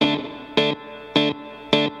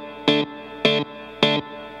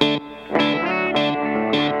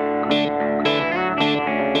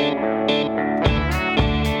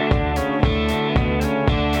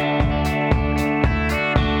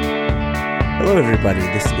Hello, everybody.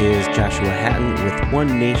 This is Joshua Hatton with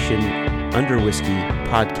One Nation Under Whiskey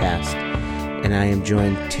podcast, and I am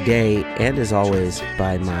joined today, and as always,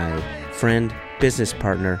 by my friend, business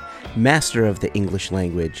partner, master of the English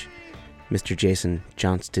language, Mr. Jason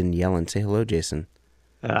Johnston Yellen. Say hello, Jason.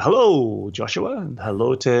 Hello, Joshua, and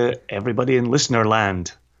hello to everybody in listener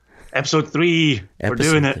land. Episode 3. We're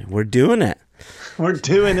doing it. We're doing it. We're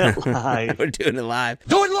doing it live. We're doing it live.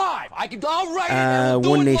 Do it live. I'll write it.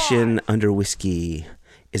 One Nation Under Whiskey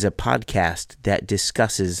is a podcast that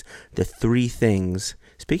discusses the three things,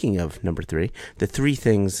 speaking of number 3, the three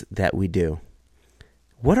things that we do.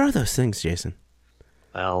 What are those things, Jason?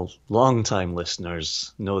 Well, long-time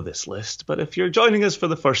listeners know this list, but if you're joining us for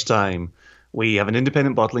the first time, we have an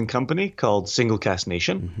independent bottling company called Single Cask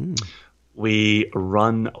Nation. Mm-hmm. We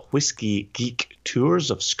run Whiskey Geek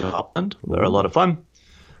tours of Scotland. They're a lot of fun.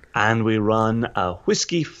 And we run a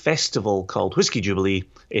whiskey festival called Whiskey Jubilee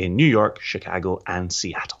in New York, Chicago, and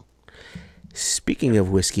Seattle. Speaking of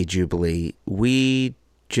Whiskey Jubilee, we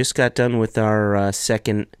just got done with our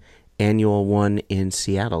second annual one in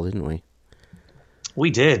Seattle, didn't we? We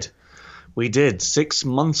did. 6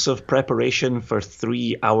 months of preparation for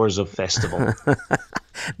 3 hours of festival.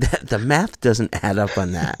 The math doesn't add up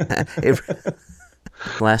on that.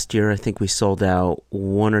 Last year, I think we sold out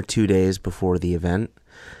 1 or 2 days before the event.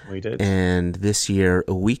 We did. And this year,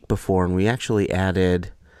 a week before, and we actually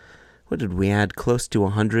added, what did we add? Close to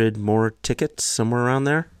 100 more tickets, somewhere around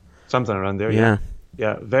there? Something around there, yeah.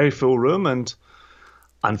 Yeah, very full room, and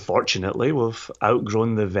unfortunately, we've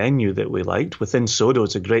outgrown the venue that we liked. Within Sodo,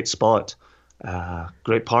 it's a great spot.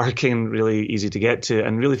 Great parking, really easy to get to,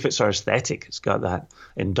 and really fits our aesthetic. It's got that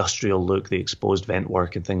industrial look, the exposed vent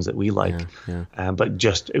work and things that we like. Yeah. But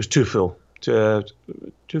it was too full. Too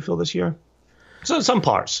full this year. So some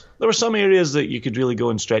parts. There were some areas that you could really go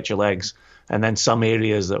and stretch your legs, and then some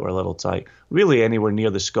areas that were a little tight. Really anywhere near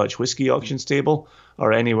the Scotch Whisky Auctions table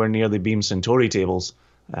or anywhere near the Beam Suntory tables,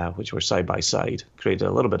 which were side by side, created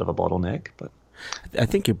a little bit of a bottleneck. But I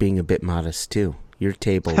think you're being a bit modest too. Your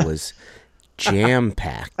table was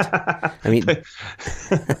jam-packed. I mean, but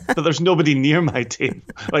there's nobody near my table.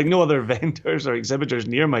 Like no other vendors or exhibitors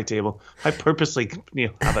near my table. I purposely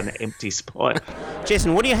have an empty spot.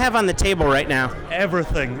 Jason, what do you have on the table right now?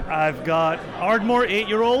 Everything. I've got Ardmore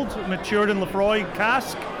 8-year-old matured in Lefroy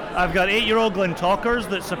cask. I've got 8-year-old Glentockers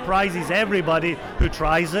that surprises everybody who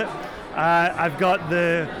tries it. I've got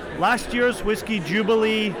the last year's Whiskey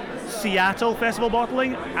Jubilee Seattle Festival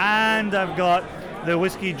bottling, and I've got the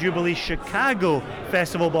Whiskey Jubilee Chicago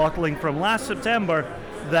Festival bottling from last September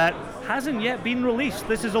that hasn't yet been released.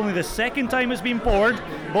 This is only the second time it's been poured.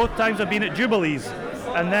 Both times I've been at Jubilees.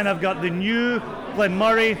 And then I've got the new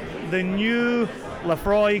Glenmurray, the new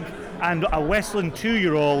Lafroig, and a Westland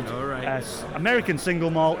 2-year-old American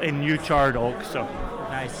single malt in New Charred Oak. So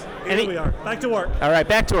nice. Here we are. Back to work. All right,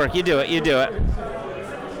 back to work. You do it.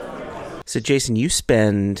 So, Jason, you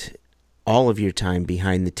spend all of your time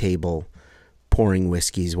behind the table pouring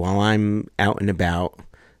whiskeys while I'm out and about.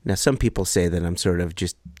 Now, some people say that I'm sort of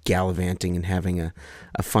just gallivanting and having a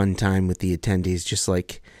fun time with the attendees, just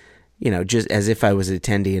like, just as if I was an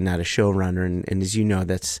attendee and not a showrunner. And as you know,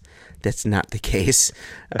 that's not the case.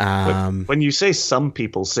 When you say some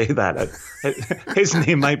people say that, his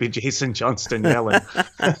name might be Jason Johnston Yellen.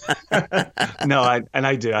 No,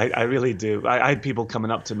 I do. I really do. I had people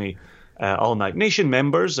coming up to me all night, Nation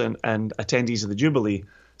members and attendees of the Jubilee,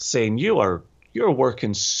 saying, You're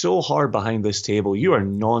working so hard behind this table. You are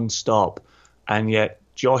non-stop. And yet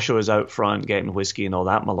Joshua is out front getting whiskey and all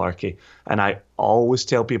that malarkey. And I always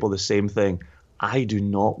tell people the same thing. I do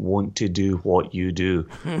not want to do what you do.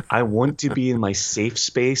 I want to be in my safe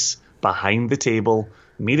space behind the table,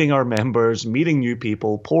 meeting our members, meeting new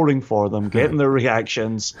people, pouring for them, getting their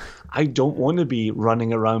reactions. I don't want to be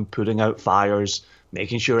running around putting out fires,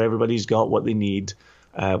 making sure everybody's got what they need.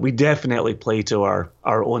 We definitely play to our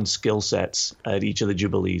own skill sets at each of the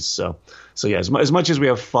Jubilees. So yeah, as much as we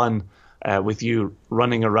have fun with you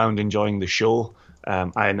running around enjoying the show,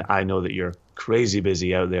 I know that you're crazy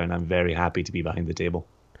busy out there, and I'm very happy to be behind the table.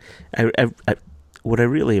 What I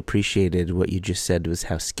really appreciated what you just said was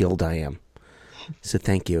how skilled I am. So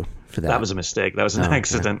thank you for that. That was a mistake. That was an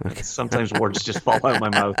accident. Okay. Sometimes words just fall out of my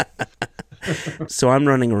mouth. So I'm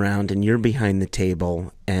running around, and you're behind the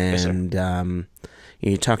table, and yes,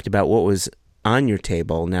 you talked about what was on your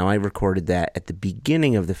table. Now, I recorded that at the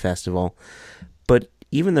beginning of the festival, but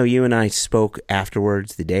even though you and I spoke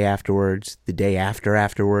afterwards, the day afterwards, the day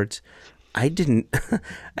afterwards, I didn't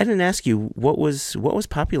ask you what was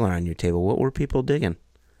popular on your table. What were people digging?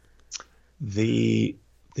 The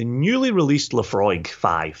the newly released Laphroaig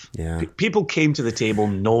 5. Yeah. People came to the table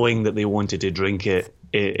knowing that they wanted to drink it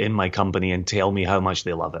in my company and tell me how much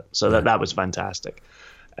they love it. So that was fantastic.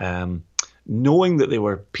 Knowing that they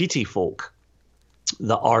were peaty folk,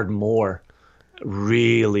 the Ardmore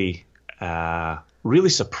really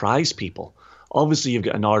surprised people. Obviously, you've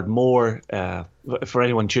got an Ardmore. For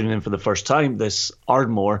anyone tuning in for the first time, this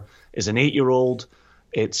Ardmore is an 8-year-old.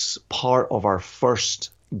 It's part of our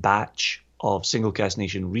first batch of Single Cask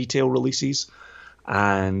Nation retail releases.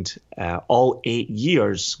 And all 8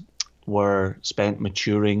 years were spent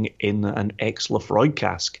maturing in an ex-Laphroaig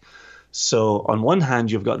cask. So on one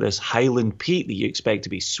hand, you've got this Highland peat that you expect to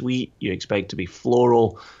be sweet, you expect to be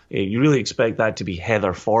floral, you really expect that to be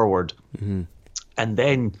heather forward. Mm-hmm. And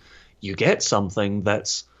then you get something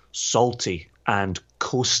that's salty and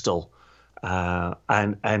coastal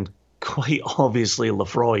and quite obviously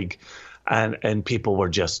Laphroaig. And people were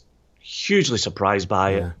just hugely surprised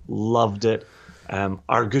by it, loved it.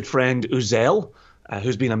 Our good friend Uzel,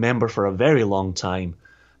 who's been a member for a very long time,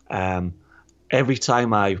 every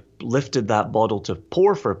time I lifted that bottle to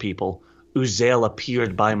pour for people, Uzel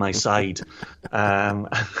appeared by my side. And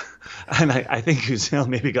I think Uzel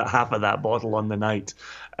maybe got half of that bottle on the night.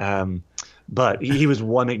 But he was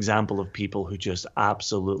one example of people who just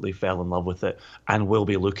absolutely fell in love with it and will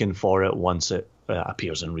be looking for it once it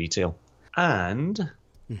appears in retail. And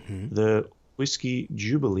the Whiskey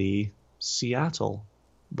Jubilee Seattle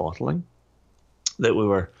bottling that we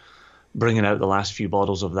were bringing out the last few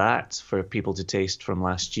bottles of that for people to taste from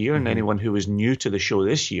last year. And anyone who was new to the show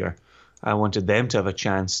this year, I wanted them to have a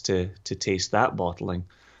chance to taste that bottling.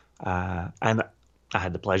 And I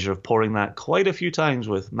had the pleasure of pouring that quite a few times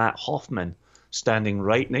with Matt Hoffman standing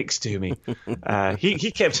right next to me.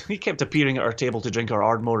 He kept appearing at our table to drink our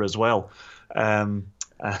Ardmore as well,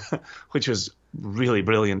 which was really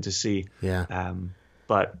brilliant to see. Yeah.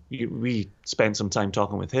 But we spent some time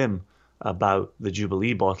talking with him about the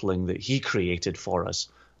Jubilee bottling that he created for us.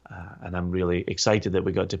 And I'm really excited that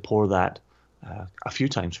we got to pour that a few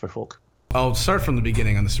times for folk. I'll start from the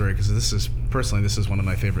beginning on the story because this is one of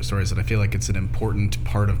my favorite stories, and I feel like it's an important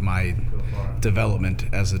part of my development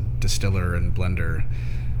as a distiller and blender.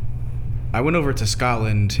 I went over to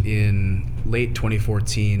Scotland in late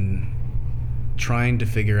 2014 trying to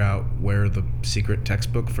figure out where the secret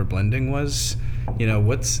textbook for blending was.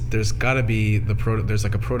 There's got to be there's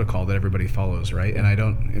like a protocol that everybody follows, right? And I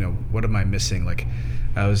don't, what am I missing? Like,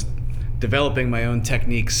 I was developing my own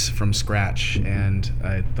techniques from scratch, and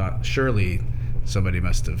I thought surely somebody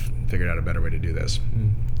must have figured out a better way to do this.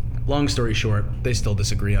 Long story short, they still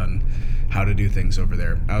disagree on how to do things over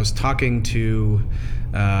there. I was talking to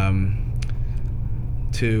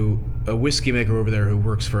a whiskey maker over there who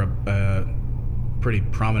works for a pretty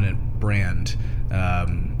prominent brand.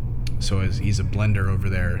 So he's a blender over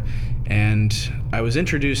there, and I was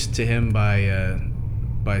introduced to him by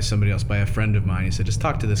somebody else, by a friend of mine. He said, just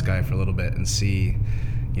talk to this guy for a little bit and see,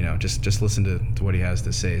 just listen to what he has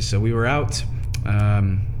to say. So we were out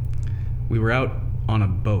on a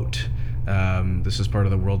boat. This is part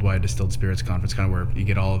of the Worldwide Distilled Spirits Conference, kind of where you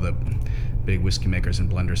get all of the big whiskey makers and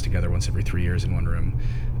blenders together once every 3 years in one room.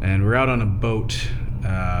 And we're out on a boat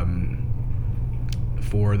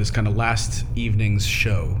for this kind of last evening's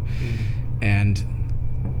show. And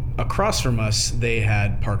across from us, they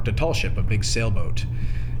had parked a tall ship, a big sailboat.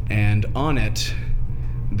 And on it,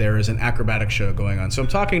 there is an acrobatic show going on. So I'm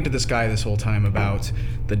talking to this guy this whole time about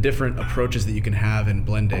the different approaches that you can have in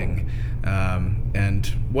blending and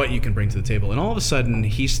what you can bring to the table. And all of a sudden,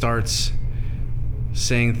 he starts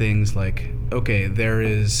saying things like, okay, there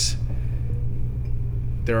are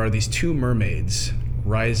these two mermaids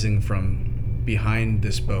rising from behind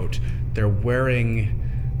this boat. They're wearing,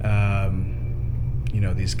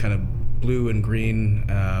 these kind of blue and green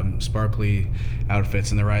sparkly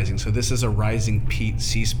outfits, and they're rising. So this is a rising peat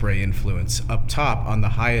sea spray influence. Up top, on the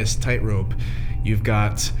highest tightrope, you've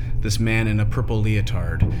got this man in a purple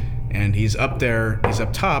leotard, and he's up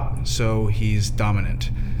top, so he's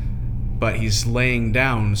dominant. But he's laying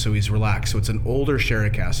down, so he's relaxed. So it's an older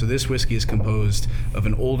sherry cask. So this whiskey is composed of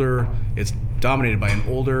it's dominated by an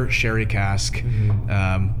older sherry cask,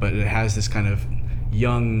 but it has this kind of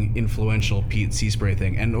young, influential peat sea spray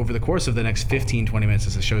thing. And over the course of the next 15, 20 minutes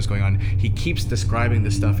as the show's going on, he keeps describing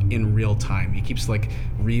this stuff in real time. He keeps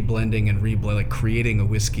reblending and creating a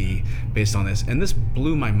whiskey based on this. And this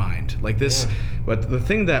blew my mind. But the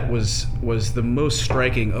thing that was the most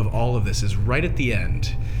striking of all of this is right at the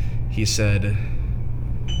end, he said,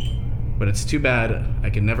 but it's too bad I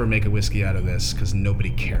can never make a whiskey out of this because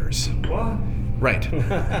nobody cares. What? Right.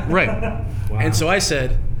 Right. Wow. And so I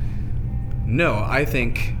said, no, I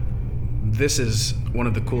think this is one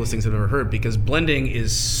of the coolest things I've ever heard, because blending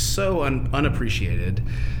is so unappreciated.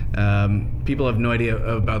 People have no idea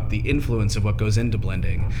about the influence of what goes into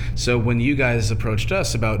blending. So when you guys approached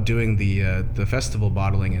us about doing the festival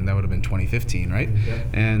bottling, and that would have been 2015, right? Yeah.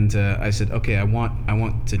 And I said, okay, I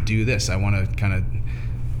want to do this. I want to kind of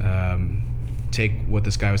take what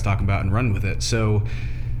this guy was talking about and run with it. So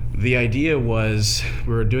the idea was,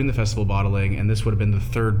 we were doing the festival bottling, and this would have been the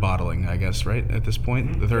third bottling, I guess, right? At this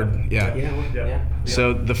point, the third, yeah.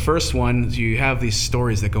 So the first one, you have these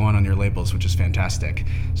stories that go on your labels, which is fantastic.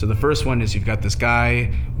 So the first one is, you've got this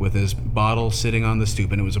guy with his bottle sitting on the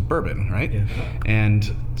stoop, and it was a bourbon, right? Yeah.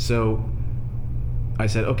 And so I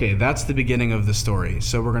said, okay, that's the beginning of the story.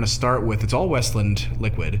 So we're going to start with, it's all Westland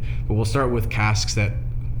liquid, but we'll start with casks that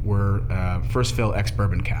were first fill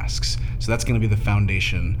ex-bourbon casks. So that's going to be the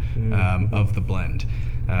foundation of the blend.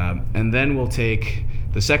 And then we'll take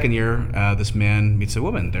the second year, this man meets a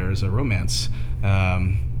woman. There's a romance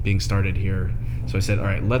being started here. So I said, all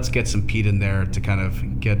right, let's get some peat in there to kind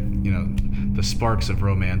of get, the sparks of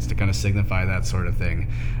romance to kind of signify that sort of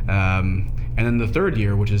thing. And then the third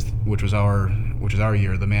year, which was our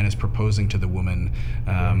year, the man is proposing to the woman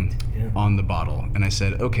on the bottle. And I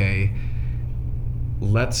said, okay,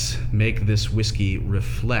 let's make this whiskey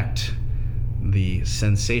reflect the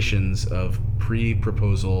sensations of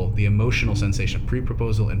pre-proposal, the emotional sensation of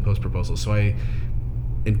pre-proposal and post-proposal. So I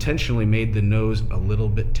intentionally made the nose a little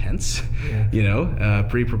bit tense,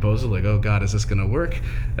 pre-proposal, like, oh God, is this gonna work?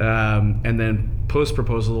 And then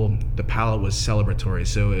post-proposal, the palate was celebratory.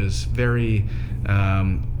 So it was very,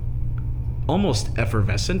 almost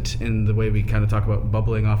effervescent in the way we kind of talk about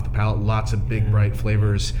bubbling off the palate, lots of big, bright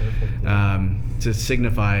flavors to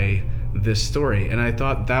signify this story. And I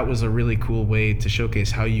thought that was a really cool way to showcase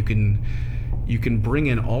how you can bring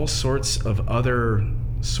in all sorts of other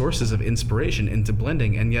sources of inspiration into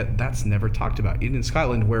blending, and yet that's never talked about. Even in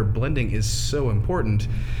Scotland, where blending is so important,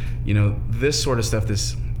 this sort of stuff,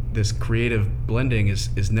 this creative blending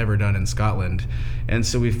is never done in Scotland. And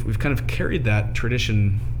so we've kind of carried that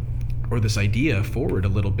tradition, or this idea, forward a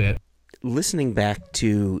little bit. Listening back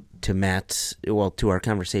to our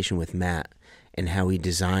conversation with Matt and how he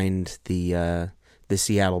designed the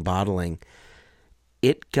Seattle bottling,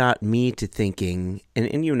 it got me to thinking,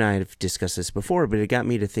 and you and I have discussed this before, but it got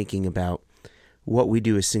me to thinking about what we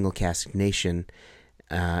do as Single Cask Nation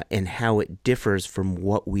and how it differs from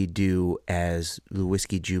what we do as the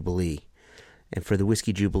Whiskey Jubilee. And for the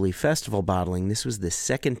Whiskey Jubilee Festival bottling, this was the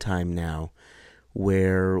second time now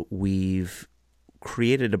where we've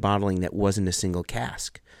created a bottling that wasn't a single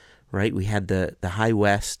cask, right? We had the High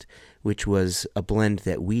West, which was a blend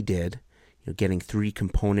that we did, getting 3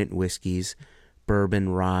 component whiskeys, bourbon,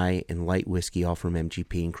 rye, and light whiskey, all from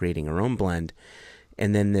MGP, and creating our own blend.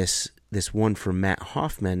 And then this one from Matt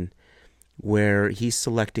Hoffman, where he's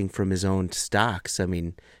selecting from his own stocks. I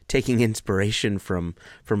mean, taking inspiration from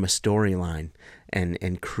a storyline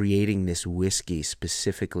and creating this whiskey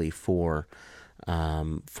specifically for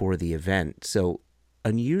the event. So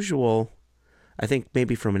unusual, I think,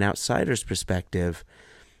 maybe from an outsider's perspective,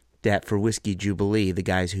 that for Whiskey Jubilee, the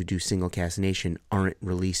guys who do Single Cask Nation aren't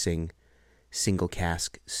releasing single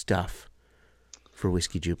cask stuff for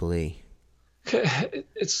Whiskey Jubilee.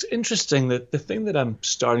 It's interesting that the thing that I'm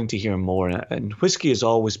starting to hear more, and whiskey has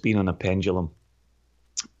always been on a pendulum,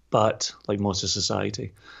 but like most of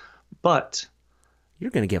society, but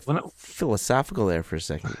you're going to get philosophical there for a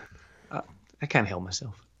second. I can't help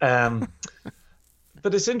myself.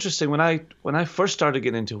 But it's interesting, when I first started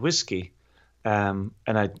getting into whiskey, and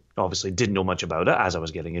I obviously didn't know much about it as I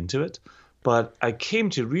was getting into it, but I came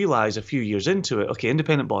to realize a few years into it, okay,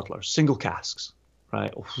 independent bottlers, single casks,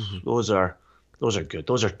 right? Those are good.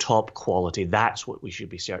 Those are top quality. That's what we should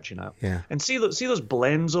be searching out. Yeah. And see those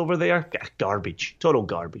blends over there? Garbage, total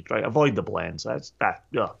garbage, right? Avoid the blends.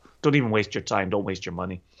 Don't even waste your time. Don't waste your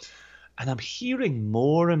money. And I'm hearing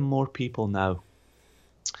more and more people now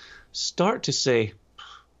start to say,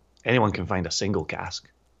 anyone can find a single cask,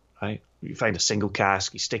 right? You find a single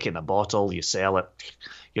cask, you stick it in a bottle, you sell it.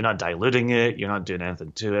 You're not diluting it, you're not doing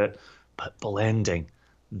anything to it. But blending,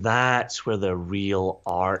 that's where the real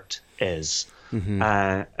art is. Mm-hmm.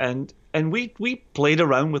 And we played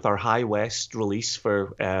around with our High West release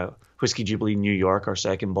for Whiskey Jubilee New York, our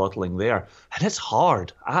second bottling there. And it's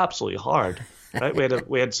hard, absolutely hard. Right?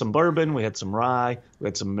 We had some bourbon, we had some rye, we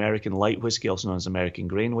had some American light whiskey, also known as American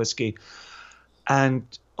grain whiskey. And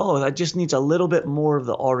that just needs a little bit more of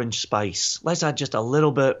the orange spice. Let's add just a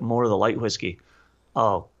little bit more of the light whiskey.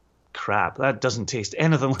 Oh, crap! That doesn't taste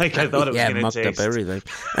anything like I thought it was going to taste. Yeah, mucked up everything.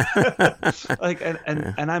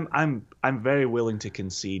 And I'm very willing to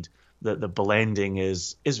concede the blending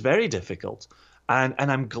is very difficult. And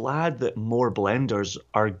I'm glad that more blenders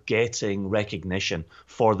are getting recognition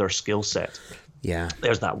for their skill set. Yeah.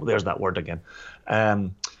 There's that word again.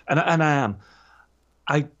 And I am.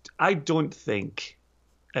 I don't think,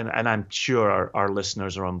 and I'm sure our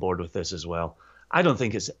listeners are on board with this as well, I don't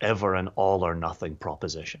think it's ever an all or nothing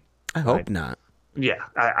proposition. I hope not. Yeah,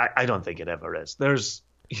 I don't think it ever is. There's,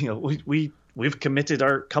 we've committed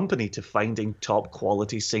our company to finding top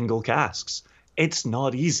quality single casks. It's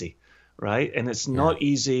not easy, right? And it's not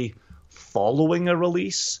easy following a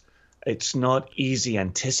release. It's not easy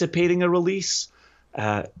anticipating a release.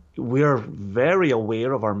 We're very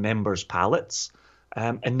aware of our members' palates.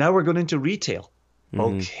 And now we're going into retail.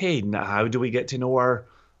 Okay, now how do we get to know our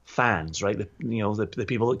fans, right? The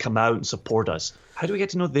people that come out and support us. How do we get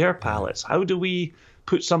to know their palates? How do we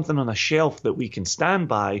put something on a shelf that we can stand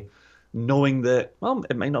by, knowing that, well,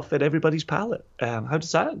 it might not fit everybody's palate? How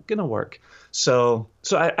does that gonna work? So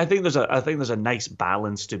I think there's a nice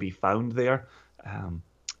balance to be found there,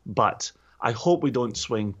 but I hope we don't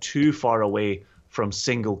swing too far away from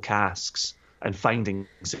single casks and finding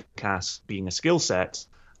single casks being a skill set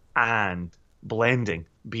and blending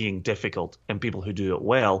being difficult, and people who do it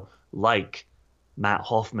well, like Matt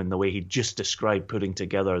Hoffman, the way he just described putting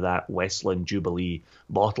together that Westland Jubilee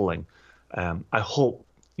bottling. I hope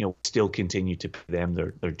still continue to pay them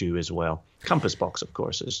their due as well. Compass Box, of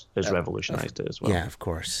course, has revolutionized it as well. Yeah, of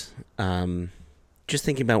course. Just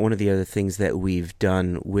thinking about one of the other things that we've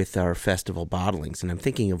done with our festival bottlings, and I'm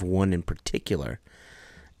thinking of one in particular,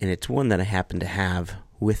 and it's one that I happen to have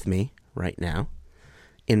with me right now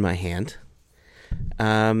in my hand.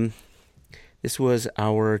 This was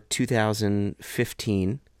our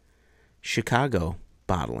 2015 Chicago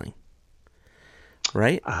bottling,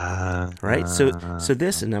 right? Right. So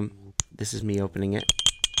this, and this is me opening it.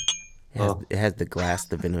 It has the glass,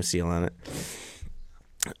 the Vino seal on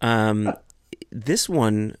it. This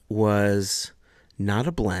one was not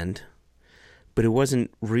a blend, but it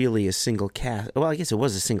wasn't really a single cask. Well, I guess it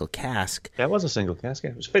was a single cask. Yeah, it was a single cask.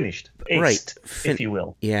 Yeah. It was finished, aced, right? If you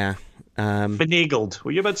will. Yeah. Finagled.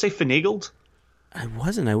 Were you about to say finagled? I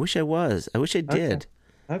wasn't. I wish I was. I wish I did.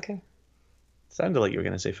 Okay. Sounded like you were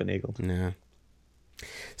going to say finagled. No.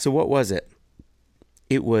 So what was it?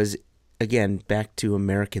 It was, again, back to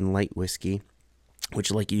American light whiskey,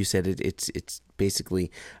 which, like you said, it's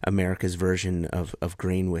basically America's version of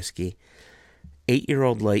grain whiskey.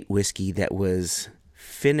 8-year-old light whiskey that was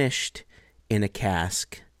finished in a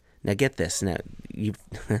cask. Now get this. Now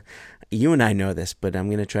you and I know this, but I'm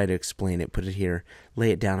going to try to explain it. Put it here.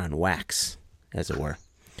 Lay it down on wax, as it were.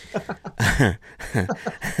 It's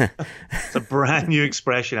a brand new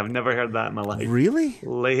expression. I've never heard that in my life. Really?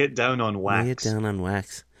 Lay it down on wax. Lay it down on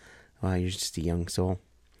wax. Wow, you're just a young soul.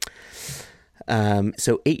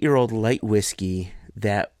 So 8-year-old light whiskey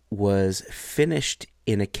that was finished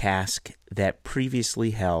in a cask that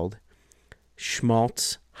previously held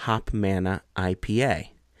Schmaltz Hop Manna IPA.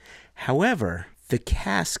 However, the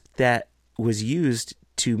cask that was used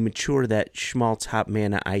to mature that Schmaltz Hop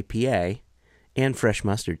Manna IPA, and fresh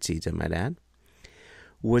mustard seeds, I might add,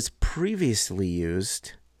 was previously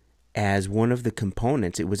used as one of the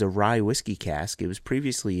components. It was a rye whiskey cask. It was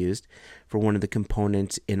previously used for one of the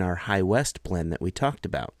components in our High West blend that we talked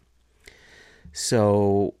about.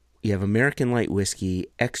 So you have American light whiskey,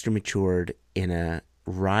 extra matured in a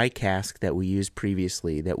rye cask that we used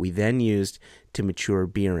previously, that we then used to mature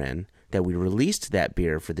beer in, that we released that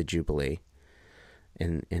beer for the Jubilee,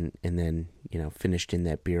 and then finished in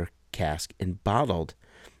that beer cask and bottled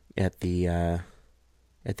at the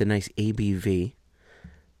nice ABV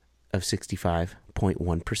of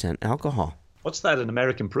 65.1% alcohol. What's that in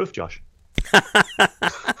American proof, Josh?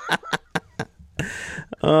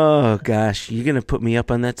 Oh gosh, you gonna put me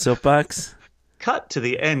up on that soapbox? Cut to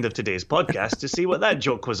the end of today's podcast to see what that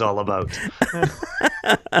joke was all about.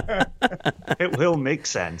 It will make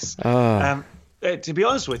sense. To be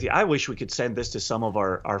honest with you, I wish we could send this to some of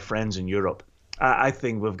our friends in Europe. I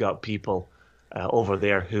think we've got people over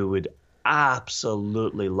there who would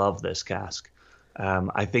absolutely love this cask.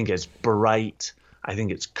 I think it's bright. I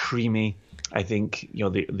think it's creamy. I think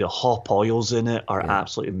the hop oils in it are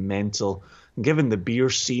absolutely mental. Given the beer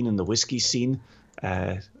scene and the whiskey scene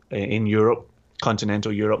in Europe,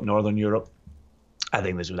 continental Europe, Northern Europe, I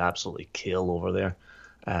think this would absolutely kill over there.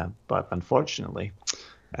 But unfortunately,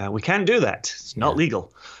 we can't do that. It's not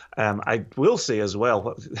legal. I will say as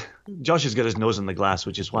well, Josh has got his nose in the glass,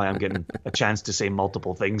 which is why I'm getting a chance to say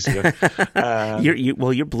multiple things here.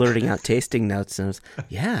 You're blurting out tasting notes. And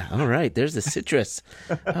yeah, all right, there's the citrus.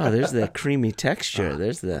 Oh, there's the creamy texture.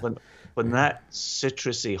 There's the... When that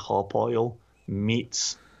citrusy hop oil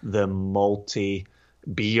meets the malty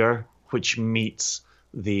beer, which meets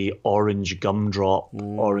the orange gumdrop,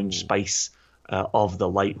 orange spice of the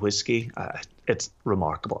light whiskey. It's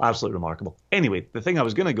remarkable, absolutely remarkable. Anyway, the thing I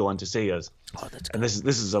was going to go on to say is, and this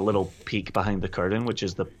is a little peek behind the curtain, which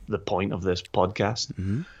is the point of this podcast.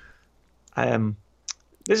 Mm-hmm.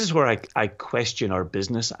 This is where I question our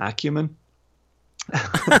business acumen.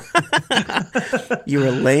 You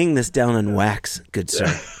were laying this down on wax, good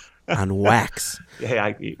sir. On wax.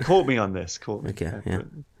 Yeah, quote me on this. Quote me. Okay, yeah.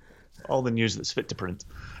 All the news that's fit to print.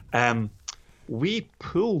 We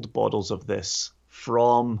pulled bottles of this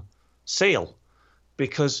from sale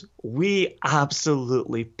because we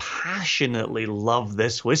absolutely passionately love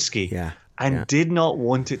this whiskey and did not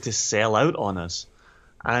want it to sell out on us.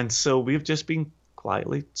 And so we've just been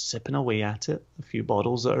quietly sipping away at it, a few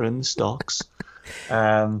bottles that are in the stocks.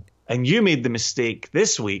 And you made the mistake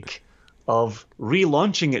this week of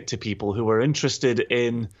relaunching it to people who were interested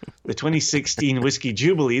in the 2016 Whiskey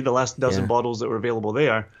Jubilee, the last dozen bottles that were available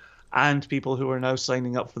there, and people who are now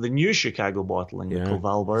signing up for the new Chicago bottling, the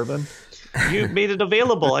Koval bourbon. You made it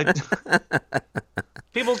available.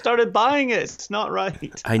 People started buying it. It's not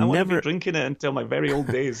right. I won't be drinking it until my very old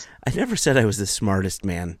days. I never said I was the smartest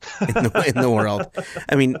man in the world.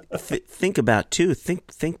 I mean, think about too.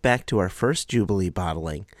 Think back to our first Jubilee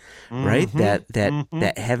bottling, right?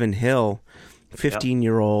 That Heaven Hill,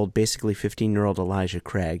 15-year-old, basically 15-year-old Elijah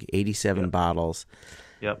Craig, 87 bottles.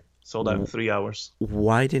 Yep, sold out in 3 hours.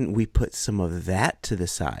 Why didn't we put some of that to the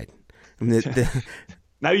side? I mean,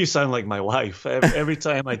 now you sound like my wife. Every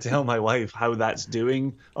time I tell my wife how that's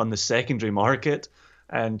doing on the secondary market,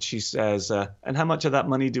 and she says, and how much of that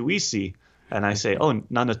money do we see? And I say, oh,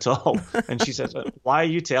 none at all. And she says, why are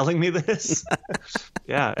you telling me this?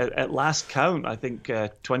 At last count, I think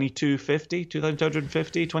 $2,250,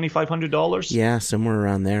 $2,250, Yeah, somewhere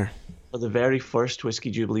around there. For the very first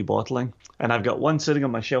Whiskey Jubilee bottling. And I've got one sitting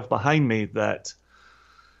on my shelf behind me that,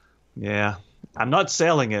 I'm not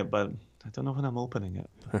selling it, but I don't know when I'm opening it.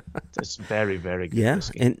 It's very, very good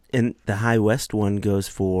whiskey. And the High West one goes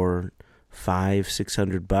for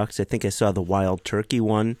 $500-$600. I think I saw the Wild Turkey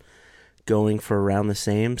one going for around the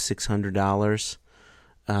same, $600.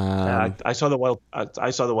 I saw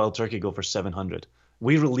the Wild Turkey go for $700.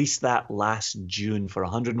 We released that last June for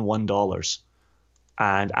 $101,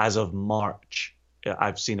 and as of March,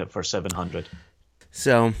 I've seen it for $700.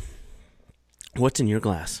 So, what's in your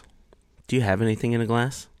glass? Do you have anything in a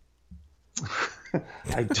glass?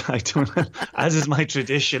 I don't. As is my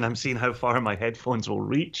tradition, I'm seeing how far my headphones will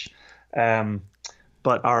reach.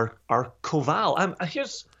 But our Koval.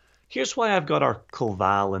 Here's why I've got our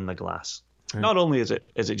Koval in the glass. Right. Not only is it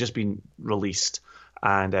just been released,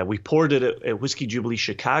 and we poured it at Whiskey Jubilee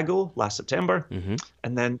Chicago last September,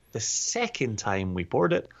 and then the second time we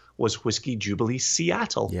poured it was Whiskey Jubilee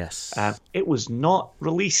Seattle. Yes, it was not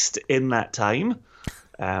released in that time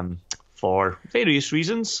for various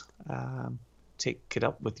reasons. Take it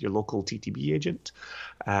up with your local TTB agent.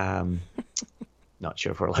 Not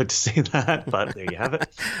sure if we're allowed to say that, but there you have it.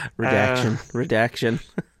 Redaction.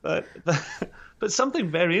 But something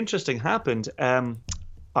very interesting happened.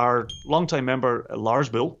 Our longtime member Lars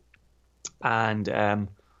Bull and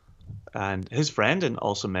his friend and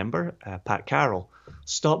also member Pat Carroll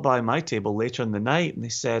stopped by my table later in the night, and they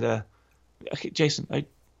said, "Okay, Jason,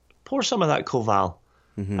 pour some of that Koval."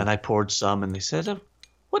 And I poured some, and they said,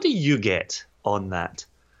 "What do you get on that?"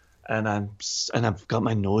 And I've got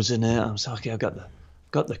my nose in it. I'm like, okay, I've got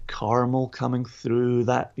the caramel coming through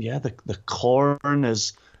that. Yeah, the corn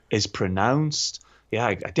is pronounced. Yeah,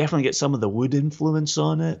 I definitely get some of the wood influence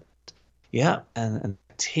on it. Yeah, and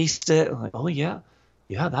taste it. I'm like, oh yeah,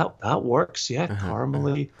 that works. Yeah,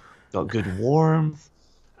 caramely, got good warmth,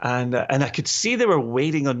 and I could see they were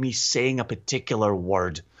waiting on me saying a particular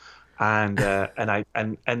word. And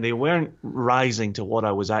they weren't rising to what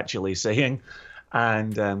I was actually saying,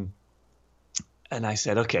 and I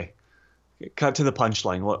said, okay, cut to the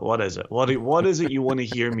punchline. What is it? What is it you want to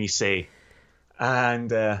hear me say? And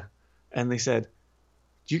they said,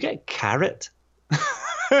 do you get carrot?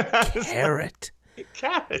 Carrot.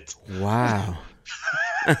 Carrot. Wow.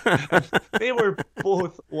 They were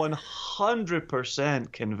both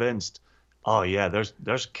 100% convinced. Oh yeah,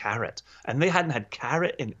 there's carrot, and they hadn't had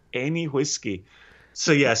carrot in any whiskey.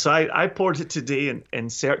 So I poured it today in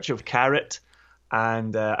search of carrot,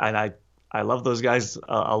 and I love those guys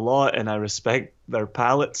a lot, and I respect their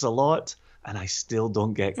palates a lot, and I still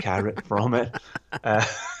don't get carrot from it.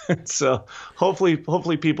 So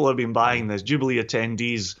hopefully people have been buying this. Jubilee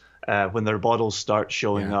attendees, when their bottles start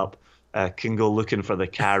showing up, can go looking for the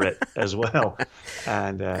carrot as well,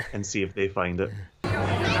 and see if they find it.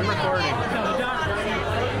 I'm recording.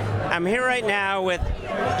 I'm here right now with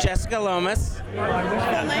Jessica Lomas. Full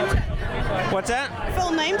name check. What's that?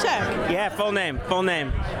 Full name check. Yeah, full name.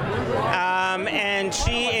 And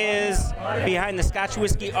she is behind the Scotch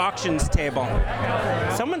Whiskey Auctions table.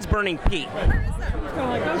 Someone's burning peat.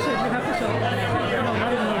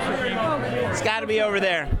 It's got to be over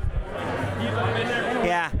there.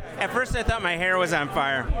 Yeah. At first I thought my hair was on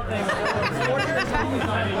fire.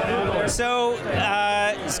 So,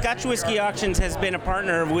 Scotch Whiskey Auctions has been a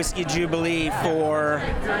partner of Whiskey Jubilee for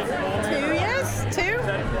 2 years? 2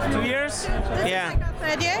 years? Yeah. Like our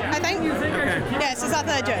third year, I think. Yes, it's our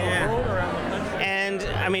third year. And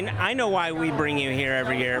I mean, I know why we bring you here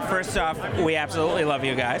every year. First off, we absolutely love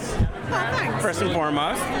you guys. Oh, thanks. First and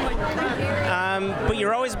foremost. But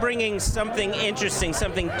you're always bringing something interesting,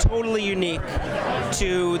 something totally unique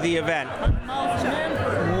to the event.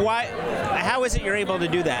 How is it you're able to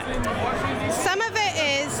do that? Some of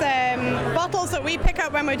it is bottles that we pick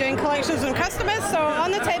up when we're doing collections with customers. So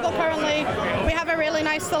on the table currently, we have a really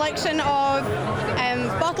nice selection of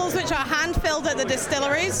bottles which are hand-filled at the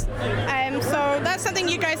distilleries. So that's something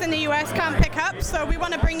you guys in the US can't pick up. So we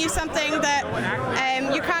want to bring you something that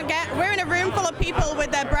you can't get. We're in a room full of people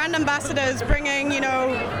with their brand ambassadors bringing,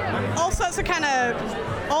 all sorts of kind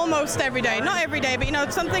of almost every day. Not every day, but,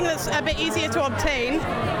 something that's a bit easier to obtain.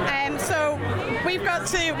 So we've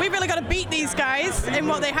really got to beat these guys in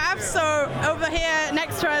what they have. So over here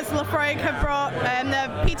next to us, Laphroaig have brought the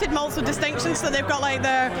peated malts of distinction. So they've got like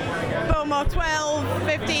the Bowmore 12,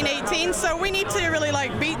 15, 18. So we need to really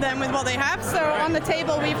beat them with what they have. So on the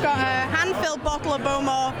table we've got a hand-filled bottle of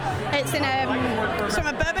Bowmore. It's from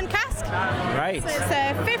a bourbon cask. Right. So it's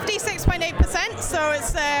 56.8%. So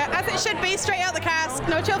it's as it should be, straight out the cask,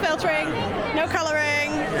 no chill filtering, no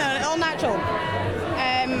colouring, all natural.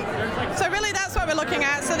 So really that's what we're looking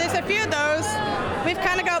at. So there's a few of those. We've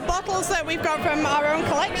kind of got bottles that we've got from our own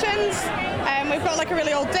collections. We've got a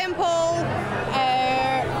really old Dimple.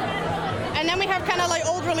 And then we have kind of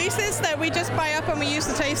old releases that we just buy up and we use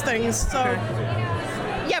the tastings. So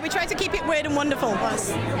yeah, we try to keep it weird and wonderful.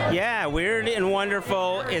 Yeah, weird and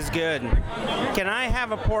wonderful is good. Can I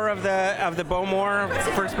have a pour of the Bowmore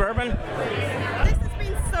first bourbon? This has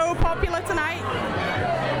been so popular tonight.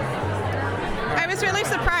 I was really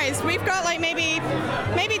surprised. We've got maybe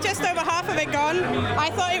just over half of it gone. I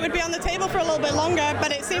thought it would be on the table for a little bit longer,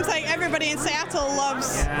 but it seems like everybody in Seattle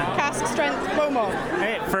loves cask strength Bowmore.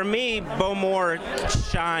 Hey, for me, Bowmore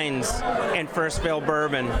shines in first fill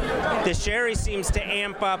bourbon. The sherry seems to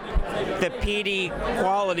amp up the peaty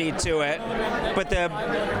quality to it, but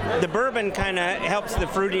the bourbon kind of helps the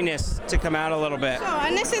fruitiness to come out a little bit. Oh,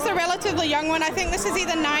 and this is a relatively young one. I think this is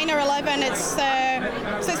either 9 or 11.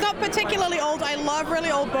 So it's not particularly old. I love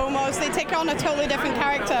really old Bowmores. They take on a totally different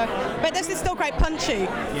character, but this is still quite punchy.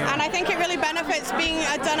 And I think it really benefits being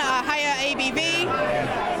done at a higher ABV.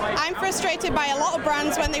 I'm frustrated by a lot of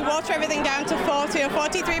brands when they water everything down to 40 or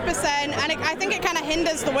 43%, and I think it kind of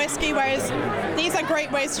hinders the whiskey, whereas these are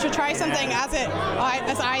great ways to try something as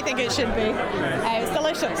I think it should be. It's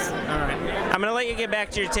delicious. All right. I'm going to let you get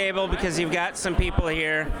back to your table because you've got some people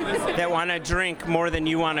here that want to drink more than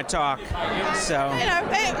you want to talk. So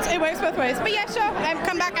it works both ways. But yeah, sure.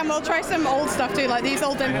 Come back and we'll try some old stuff too, like these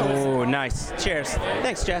old Dimples. Oh, nice. Cheers.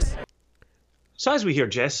 Thanks, Jess. So as we hear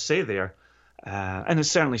Jess say there, and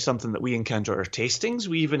it's certainly something that we encounter at our tastings.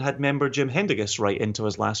 We even had member Jim Hendigas write into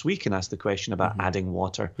us last week and ask the question about adding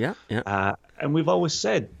water. Yeah. And we've always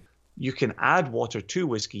said you can add water to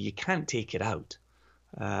whiskey, you can't take it out.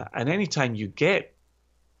 And anytime you get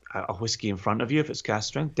a whiskey in front of you, if it's cask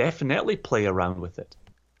strength, definitely play around with it.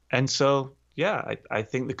 And so, yeah, I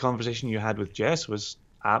think the conversation you had with Jess was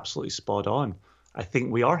absolutely spot on. I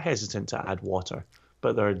think we are hesitant to add water,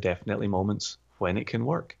 but there are definitely moments when it can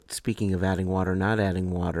work. Speaking of adding water, not adding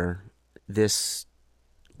water, this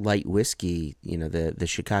light whiskey, the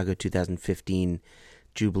Chicago 2015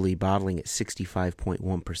 Jubilee bottling at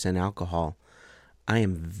 65.1% alcohol, I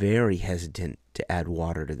am very hesitant to add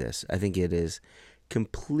water to this. I think it is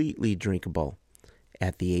completely drinkable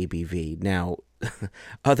at the ABV. Now,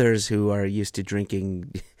 others who are used to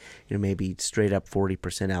drinking, maybe straight up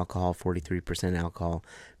 40% alcohol, 43% alcohol,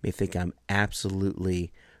 may think I'm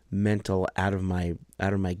absolutely mental out of my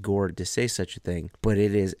gourd to say such a thing, but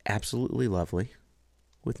it is absolutely lovely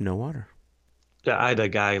with no water. I had a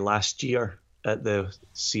guy last year at the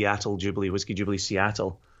Seattle Jubilee, Whiskey Jubilee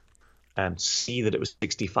Seattle, see that it was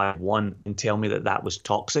 65.1 and tell me that was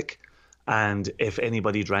toxic, and if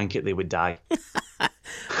anybody drank it, they would die.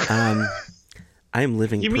 I am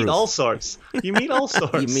living proof. Meet all sorts. You meet all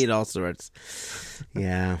sorts. You meet all sorts.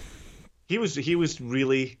 Yeah. He was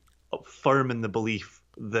really firm in the belief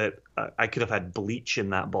that I could have had bleach in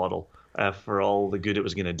that bottle for all the good it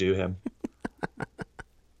was going to do him.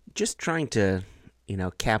 Just trying to,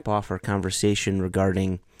 cap off our conversation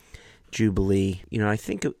regarding Jubilee. I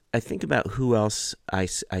think about who else I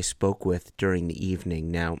spoke with during the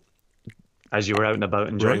evening. Now, as you were out and about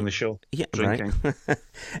enjoying right? the show, yeah, drinking. Right.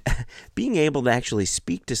 Being able to actually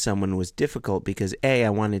speak to someone was difficult because A, I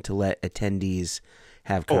wanted to let attendees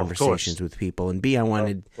have conversations with people, and B, I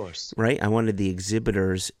wanted I wanted the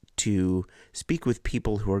exhibitors to speak with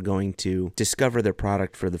people who are going to discover their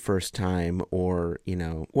product for the first time, or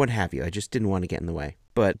what have you. I just didn't want to get in the way.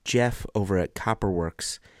 But Jeff over at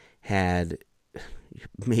Copperworks had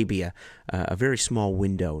maybe a very small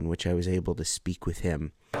window in which I was able to speak with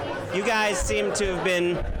him. You guys seem to have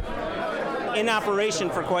been in operation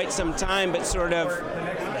for quite some time, but sort of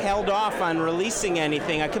held off on releasing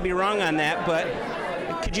anything. I could be wrong on that, but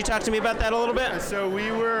could you talk to me about that a little bit? So we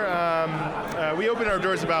opened our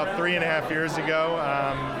doors about 3.5 years ago.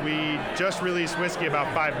 We just released whiskey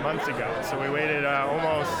about 5 months ago. So we waited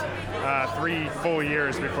almost 3 full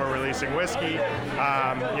years before releasing whiskey.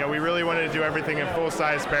 We really wanted to do everything in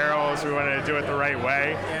full-size barrels. We wanted to do it the right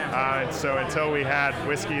way. And so until we had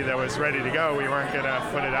whiskey that was ready to go, we weren't going to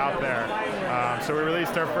put it out there. So we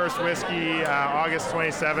released our first whiskey August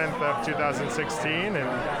 27th of 2016,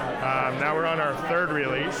 and now we're on our third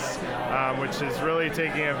release, which is really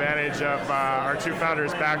taking advantage of our two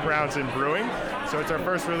founders' backgrounds in brewing. So it's our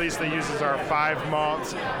first release that uses our 5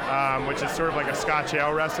 malt, which is sort of like a Scotch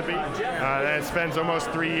ale recipe. And it spends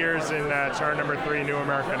almost 3 years in char number 3, New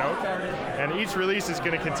American Oak. And each release is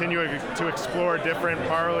going to continue to explore different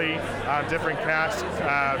barley, different casks,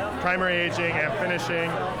 primary aging and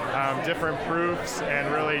finishing, different proofs,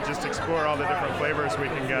 and really just explore all the different flavors we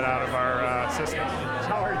can get out of our system.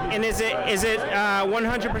 And is it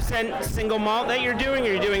 100% single malt that you're doing, or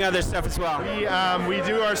are you doing other stuff as well? We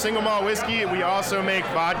do our single malt whiskey. We also make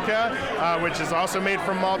vodka, which is also made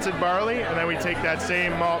from malted barley, and then we take that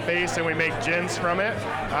same malt base and we make gins from it,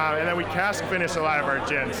 and then we cask finish a lot of our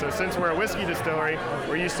gins. So since we're a whiskey distillery,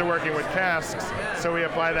 we're used to working with casks, so we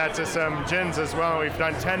apply that to some gins as well. We've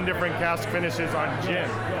done 10 different cask finishes on gin.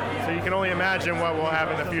 So you can only imagine what we'll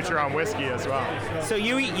have in the future on whiskey as well. So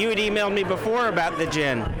you had emailed me before about the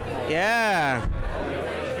gin. Yeah.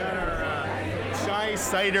 Chai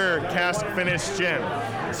cider cask finished gin.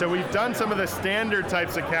 So we've done some of the standard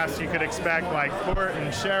types of casks you could expect, like port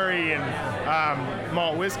and sherry and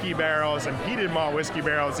malt whiskey barrels and peated malt whiskey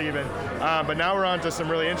barrels even. But now we're on to some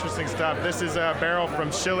really interesting stuff. This is a barrel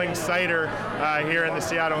from Schilling Cider here in the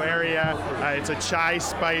Seattle area. It's a chai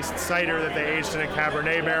spiced cider that they aged in a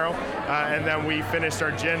Cabernet barrel. And then we finished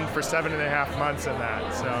our gin for 7.5 months in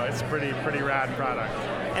that. So it's pretty rad product.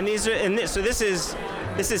 And so this is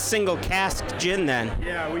single cask gin then?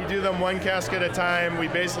 Yeah, we do them one cask at a time. We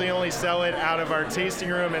basically only sell it out of our tasting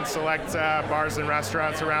room and select bars and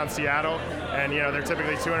restaurants around Seattle. And they're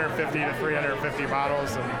typically 250 to 350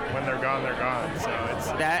 bottles, and when they're gone, they're gone. So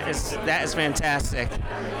that is fantastic.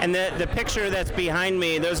 And the picture that's behind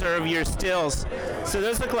me, those are of your stills. So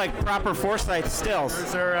those look like proper Forsyth stills.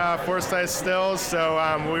 Those are Forsyth stills. So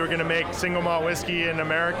we were going to make single malt whiskey in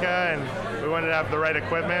America, and we wanted to have the right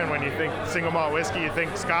equipment. When you think single malt whiskey, you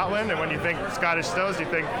think Scotland, and when you think Scottish stills, you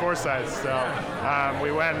think Forsyth. So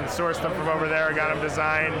we went and sourced them from over there, got them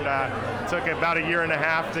designed. Took about 1.5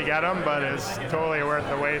 years to get them, but it's totally worth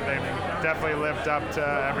the wait. They've definitely lived up to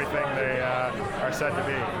everything they are said to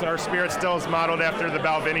be. Our spirit still is modeled after the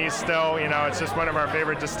Balvenie still. It's just one of our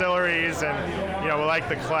favorite distilleries, and we like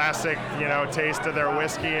the classic taste of their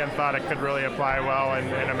whiskey, and thought it could really apply well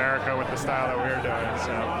in America with the style that we're doing.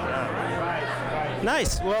 So yeah.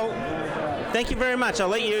 Nice. Well, thank you very much. I'll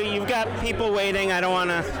let you. You've got people waiting. I don't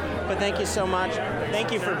want to, but thank you so much.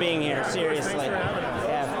 Thank you for being here. Seriously.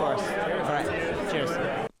 Yeah, of course. All right.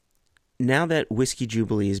 Cheers. Now that Whiskey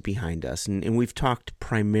Jubilee is behind us, and we've talked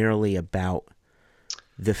primarily about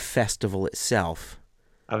the festival itself.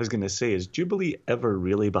 I was going to say, is Jubilee ever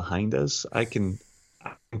really behind us? I can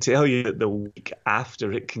tell you that the week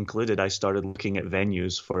after it concluded, I started looking at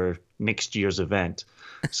venues for next year's event.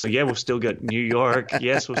 So yeah, we've still got New York.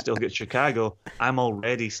 Yes, we've still got Chicago. I'm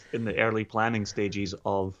already in the early planning stages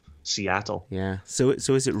of Seattle. Yeah. So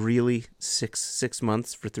is it really six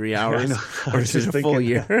months for 3 hours, or is it a full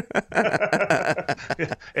year?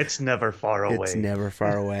 It's never far away. It's never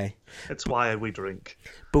far away. That's why we drink.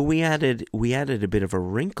 But we added a bit of a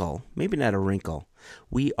wrinkle. Maybe not a wrinkle.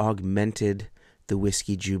 We augmented the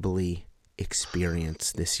Whiskey Jubilee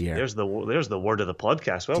experience this year. There's the word of the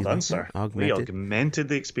podcast. Well done, sir. We augmented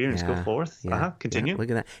the experience. Yeah, go forth. Continue. Yeah,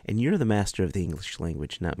 look at that. And you're the master of the English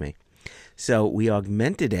language, not me. So we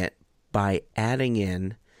augmented it by adding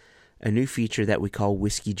in a new feature that we call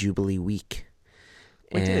Whiskey Jubilee Week.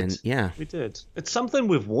 We did. It's something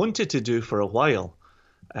we've wanted to do for a while.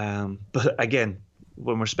 But again,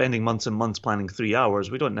 when we're spending months and months planning 3 hours,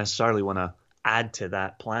 we don't necessarily want to add to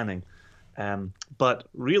that planning. But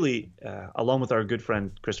really, along with our good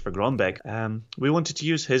friend Christopher Grombeck, we wanted to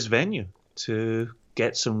use his venue to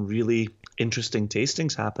get some really interesting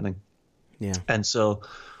tastings happening. Yeah. And so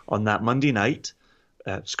on that Monday night,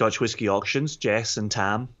 Scotch Whisky Auctions, Jess and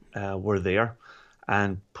Tam were there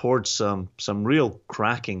and poured some real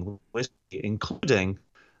cracking whiskey, including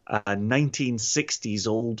a 1960s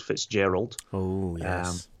old Fitzgerald. Oh,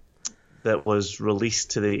 yes. That was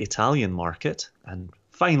released to the Italian market and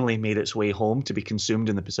finally made its way home to be consumed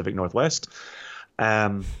in the Pacific Northwest.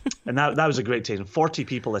 And that was a great tasting. 40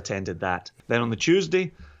 people attended that. Then on the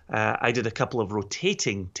Tuesday, I did a couple of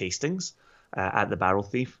rotating tastings at the Barrel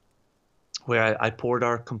Thief, where I poured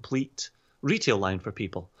our complete retail line for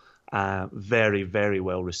people. Very, very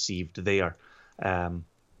well received there. And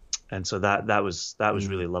so that was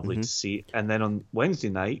really lovely to see. And then on Wednesday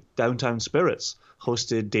night, Downtown Spirits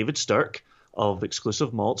hosted David Stirk of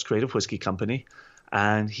Exclusive Malts Creative Whiskey Company.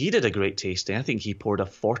 And he did a great tasting. I think he poured a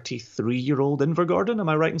 43-year-old Invergordon. Am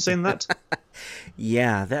I right in saying that?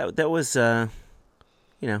 Yeah, that was,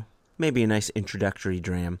 maybe a nice introductory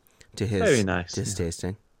dram to his, very nice. To his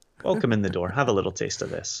tasting. Welcome in the door. Have a little taste of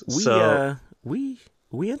this.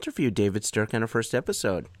 We interviewed David Stirk on our first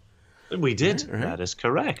episode. We did. Right. That is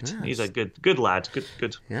correct. Yes. He's a good lad,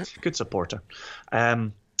 good supporter.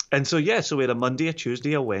 And so we had a Monday, a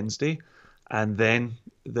Tuesday, a Wednesday, and then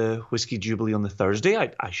the Whiskey Jubilee on the Thursday.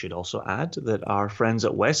 I should also add that our friends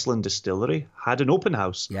at Westland Distillery had an open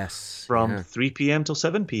house. Yes. From 3 p.m. till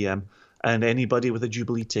 7 p.m. And anybody with a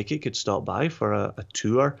Jubilee ticket could stop by for a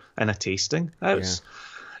tour and a tasting. One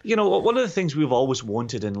of the things we've always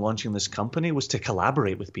wanted in launching this company was to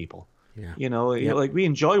collaborate with people. Yeah. Like we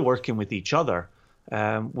enjoy working with each other.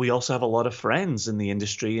 We also have a lot of friends in the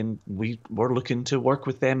industry, and we're looking to work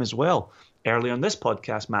with them as well. Early on this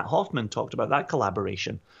podcast, Matt Hoffman talked about that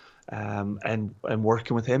collaboration and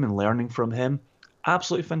working with him and learning from him.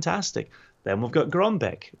 Absolutely fantastic. Then we've got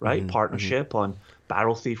Grombeck, right? Partnership on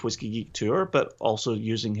Barrel Thief Whiskey Geek Tour, but also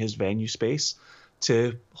using his venue space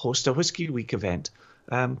to host a Whiskey Week event.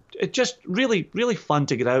 It's just really, really fun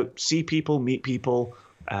to get out, see people, meet people.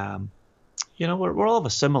 We're all of a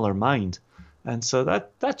similar mind. And so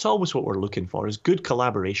that's always what we're looking for, is good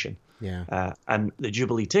collaboration. Yeah. And the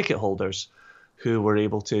Jubilee ticket holders who were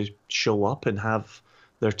able to show up and have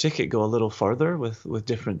their ticket go a little further with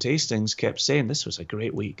different tastings kept saying this was a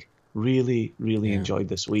great week. Really, really enjoyed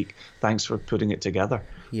this week. Thanks for putting it together.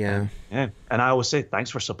 Yeah. And I always say thanks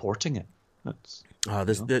for supporting it.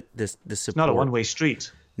 The support. Not a one-way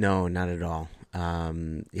street. No, not at all.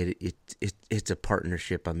 It's a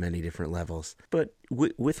partnership on many different levels. But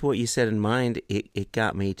with what you said in mind, it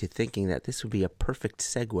got me to thinking that this would be a perfect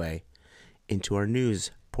segue into our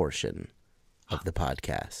news portion of the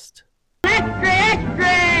podcast. Extra,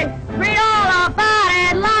 extra! Read all about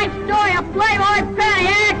it! Life story of Playboy Penny!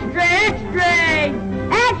 Extra, extra!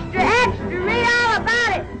 Extra, extra! Read all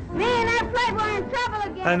about it! Me and that Playboy in trouble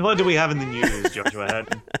again! And what do we have in the news, Joshua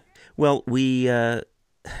Haddon? Well, we...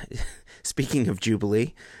 Speaking of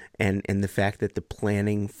Jubilee and the fact that the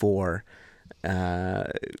planning for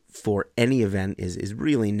any event is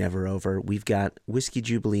really never over, we've got Whiskey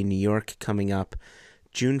Jubilee New York coming up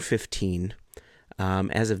June 15.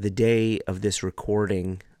 As of the day of this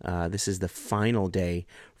recording, this is the final day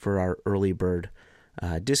for our early bird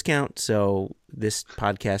discount. So this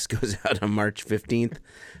podcast goes out on March 15th.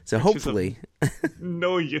 So hopefully...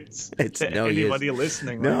 no use it's to no anybody use.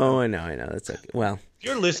 Listening. No, right I know. That's okay. Well... If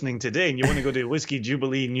you're listening today and you want to go to Whiskey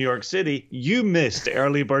Jubilee New York City, you missed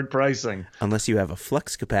early bird pricing. Unless you have a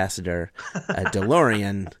flux capacitor, a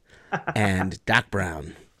DeLorean, and Doc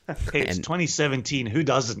Brown. Hey, it's 2017. Who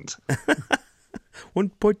doesn't?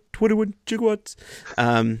 1.21 gigawatts.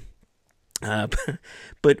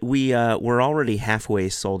 But we're already halfway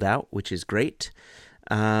sold out, which is great.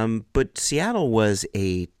 But Seattle was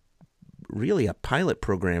really a pilot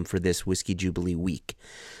program for this Whiskey Jubilee week.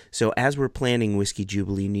 So as we're planning Whiskey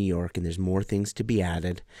Jubilee New York, and there's more things to be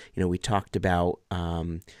added, we talked about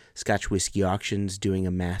Scotch Whisky Auctions doing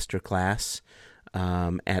a master class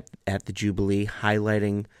at the Jubilee,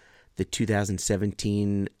 highlighting the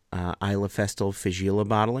 2017 Isla Festal Figila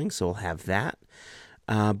bottling. So we'll have that.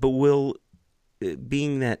 But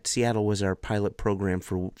being that Seattle was our pilot program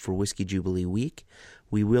for Whiskey Jubilee Week,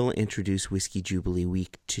 we will introduce Whiskey Jubilee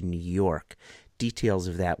Week to New York. Details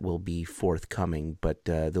of that will be forthcoming, but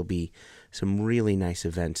there'll be some really nice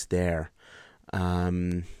events there.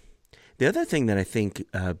 The other thing that I think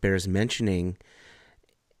bears mentioning,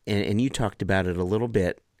 and you talked about it a little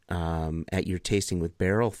bit at your tasting with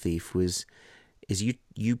Barrel Thief, is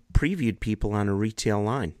you previewed people on a retail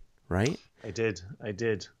line, right? I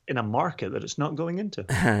did. In a market that it's not going into.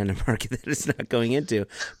 In a market that it's not going into.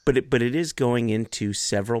 But it is going into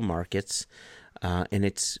several markets,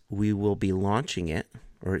 and we will be launching it,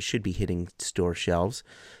 or it should be hitting store shelves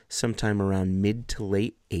sometime around mid to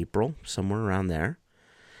late April, somewhere around there.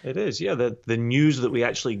 It is, yeah. The news that we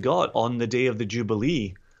actually got on the day of the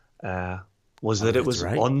Jubilee was that it was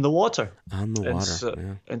on the water. On the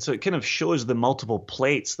water, And so it kind of shows the multiple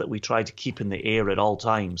plates that we try to keep in the air at all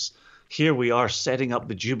times. Here we are setting up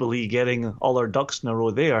the Jubilee, getting all our ducks in a row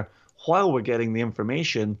there, while we're getting the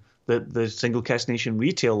information that the Single Cask Nation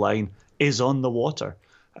retail line is on the water.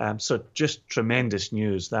 So just tremendous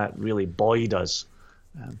news. That really buoyed us.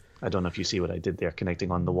 I don't know if you see what I did there,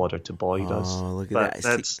 connecting on the water to buoyed us. Oh, look at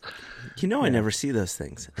that. I never see those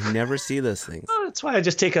things. I never see those things. Oh, that's why I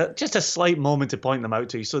just take a slight moment to point them out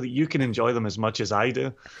to you so that you can enjoy them as much as I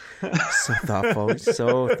do. So thoughtful.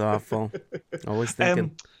 So thoughtful. Always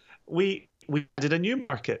thinking. We did a new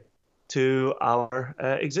market to our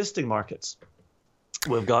existing markets.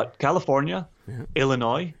 We've got California,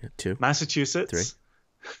 Illinois, 2, Massachusetts,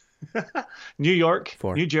 3, New York,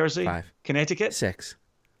 4, New Jersey, 5, Connecticut, 6,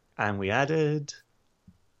 and we added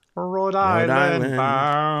Rhode Island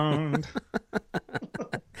bound.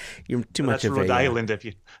 You're too much of Rhode a Island.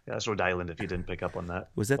 That's Rhode Island. If you didn't pick up on that,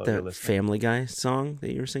 was that the Family Guy song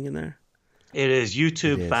that you were singing there? It is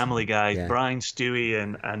YouTube, Family Guy, Yeah. Brian, Stewie,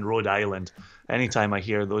 and Rhode Island. Anytime I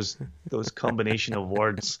hear those combination of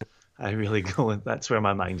words, I really go. That's where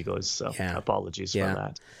my mind goes. So apologies for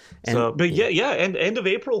that. End of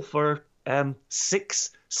April for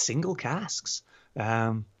 6 single casks.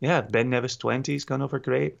 Ben Nevis 20's gone over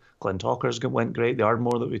great. Glen Talker's went great. The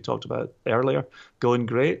Ardmore that we talked about earlier going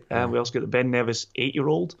great. We also got the Ben Nevis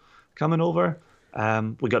 8-year-old coming over.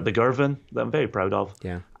 We got the Girvan that I'm very proud of.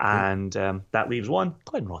 Yeah. And that leaves one,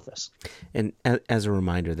 Glenrothes. And as a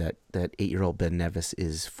reminder, that 8-year-old Ben Nevis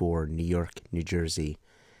is for New York, New Jersey,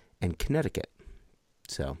 and Connecticut.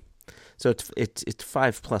 So it's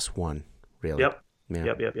 5 plus 1, really. Yep.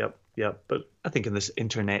 Yeah. Yep. But I think in this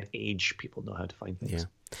internet age, people know how to find things.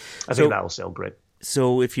 Yeah. I think that'll sell great.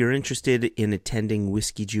 So if you're interested in attending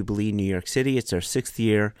Whiskey Jubilee New York City, it's our 6th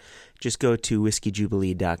year. Just go to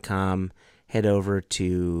whiskeyjubilee.com. Head over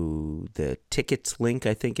to the tickets link,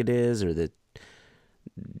 I think it is, or the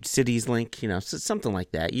cities link, something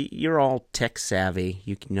like that. You're all tech savvy.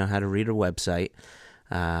 You can know how to read a website.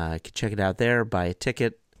 You can check it out there, buy a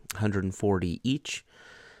ticket, $140 each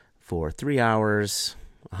for 3 hours,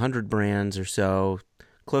 100 brands or so,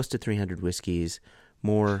 close to 300 whiskeys,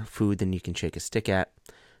 more food than you can shake a stick at.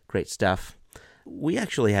 Great stuff. We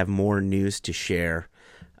actually have more news to share,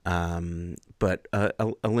 but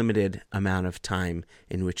a limited amount of time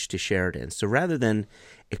in which to share it in. So rather than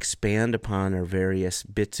expand upon our various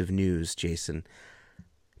bits of news, Jason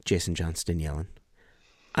Johnston Yellen,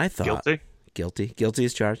 I thought... Guilty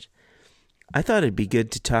as charged. I thought it'd be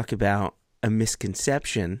good to talk about a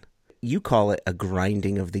misconception. You call it a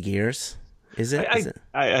grinding of the gears. Is it?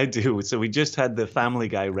 I do. So we just had the Family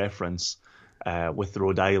Guy reference with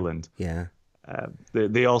Rhode Island. Yeah.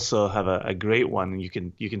 They also have a great one. You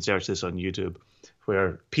can search this on YouTube,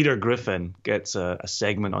 where Peter Griffin gets a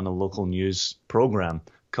segment on a local news program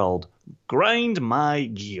called "Grind My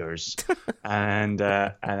Gears," and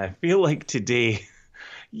I feel like today,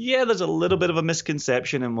 there's a little bit of a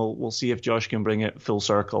misconception, and we'll see if Josh can bring it full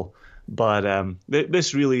circle. But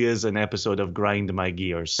this really is an episode of Grind My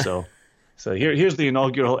Gears. So here's the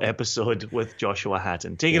inaugural episode with Joshua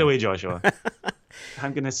Hatton. Take it away, Joshua.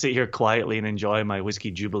 I'm going to sit here quietly and enjoy my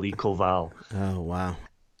Whiskey Jubilee Koval. Oh, wow.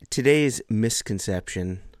 Today's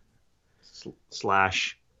misconception...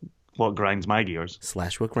 / what grinds my gears. /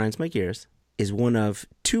 what grinds my gears is one of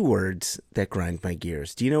 2 words that grind my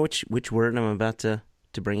gears. Do you know which word I'm about to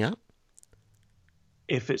bring up?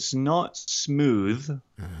 If it's not smooth,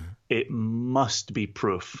 it must be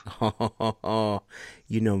proof. Oh,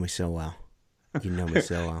 you know me so well.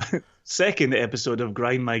 Second episode of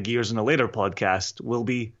Grind My Gears in a later podcast will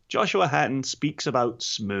be Joshua Hatton speaks about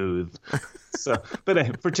smooth.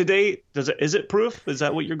 But for today, is it proof? Is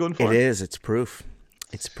that what you're going for? It is. It's proof.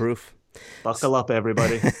 Buckle up,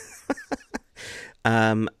 everybody.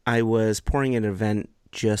 I was pouring an event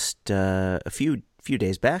just a few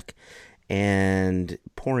days back, and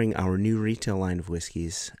pouring our new retail line of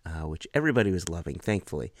whiskeys, which everybody was loving,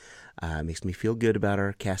 thankfully. Makes me feel good about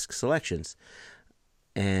our cask selections.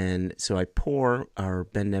 And so I pour our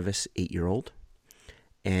Ben Nevis 8-year-old,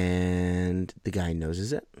 and the guy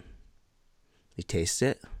noses it, He tastes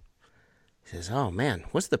it. He says, "Oh man,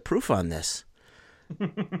 what's the proof on this?"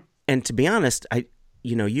 And to be honest,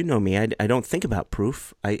 you know me. I don't think about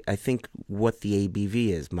proof. I think what the ABV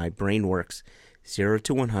is. My brain works 0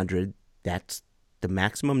 to 100. That's the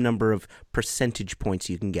maximum number of percentage points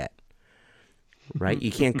you can get. Right?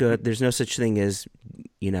 You can't go. There's no such thing as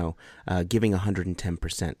giving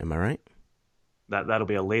 110%. Am I right? That'll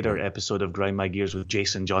be a later episode of Grind My Gears with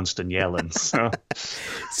Jason Johnston Yellen.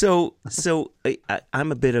 So,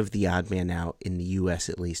 I'm a bit of the odd man out in the U.S.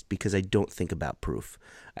 at least because I don't think about proof.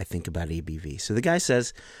 I think about ABV. So the guy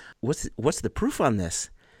says, "What's the proof on this?"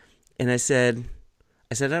 And I said,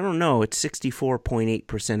 I don't know. It's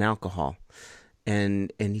 64.8% alcohol,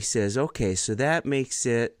 and he says, "Okay, so that makes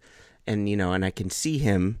it," and and I can see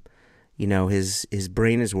him. His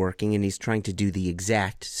brain is working, and he's trying to do the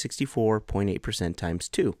exact 64.8% times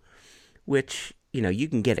 2, which, you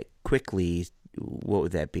can get it quickly. What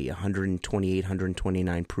would that be? 128,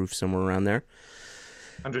 129 proof, somewhere around there?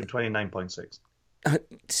 129.6.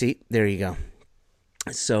 See, there you go.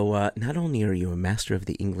 So not only are you a master of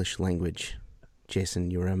the English language,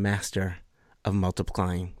 Jason, you're a master of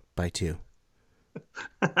multiplying by 2.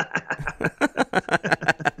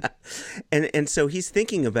 And so he's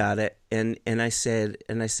thinking about it, and I said,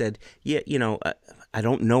 yeah, I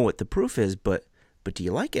don't know what the proof is, but do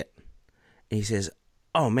you like it? And he says,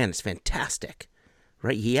 "Oh man, it's fantastic,"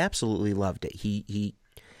 right? He absolutely loved it. He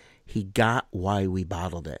got why we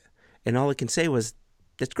bottled it, and all I can say was,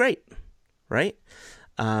 "That's great," right?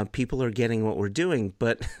 People are getting what we're doing,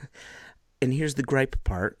 but and here's the gripe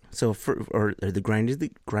part. So the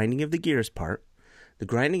grinding of the gears part. The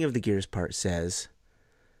grinding of the gears part says,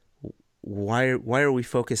 why are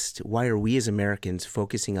we as Americans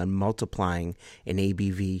focusing on multiplying an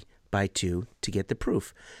ABV by 2 to get the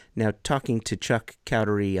proof? Now, talking to Chuck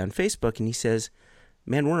Cowdery on Facebook, and he says,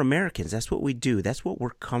 "Man, we're Americans. That's what we do. That's what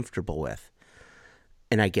we're comfortable with."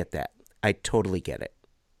 And I get that. I totally get it.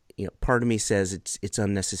 Part of me says it's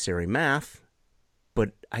unnecessary math,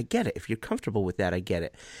 but I get it. If you're comfortable with that, I get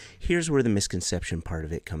it. Here's where the misconception part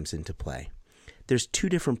of it comes into play. There's 2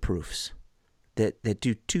 different proofs that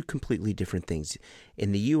do 2 completely different things.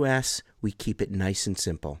 In the U.S., we keep it nice and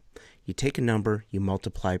simple. You take a number, you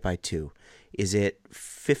multiply by 2. Is it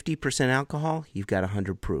 50% alcohol? You've got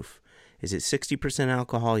 100 proof. Is it 60%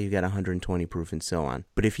 alcohol? You've got 120 proof, and so on.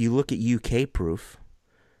 But if you look at UK proof,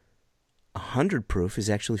 100 proof is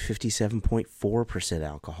actually 57.4%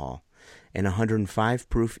 alcohol, and 105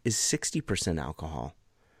 proof is 60% alcohol.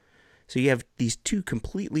 So you have these 2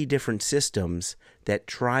 completely different systems that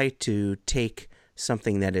try to take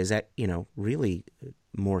something that is, really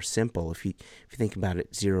more simple. If you think about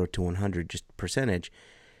it, 0 to 100, just percentage,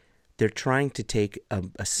 they're trying to take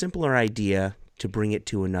a simpler idea to bring it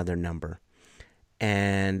to another number.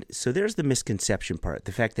 And so there's the misconception part,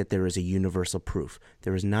 the fact that there is a universal proof.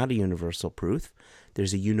 There is not a universal proof.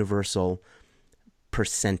 There's a universal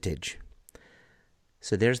percentage.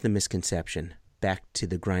 So there's the misconception. Back to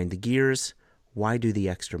the grind the gears. Why do the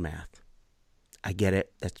extra math? I get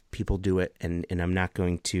it. That's people do it, and I'm not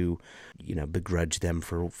going to, begrudge them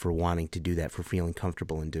for wanting to do that, for feeling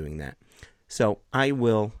comfortable in doing that. So I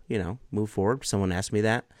will, move forward. Someone asks me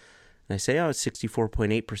that, and I say, "Oh, it's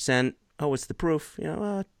 64.8%. Oh, what's the proof?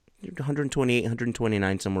 128,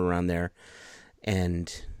 129, somewhere around there."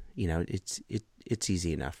 And it's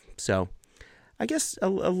easy enough. So I guess a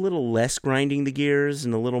little less grinding the gears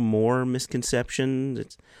and a little more misconception.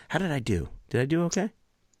 How did I do? Did I do okay?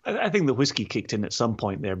 I think the whiskey kicked in at some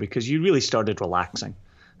point there because you really started relaxing.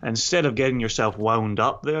 Instead of getting yourself wound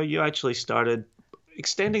up there, you actually started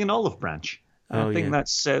extending an olive branch. I think that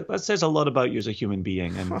says a lot about you as a human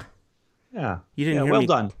being. And yeah, you didn't hear well me,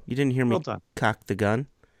 done. You didn't hear me done. Cock the gun.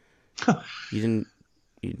 You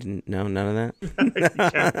didn't know none of that.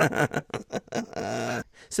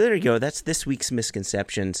 So there you go. That's this week's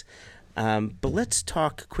misconceptions. But let's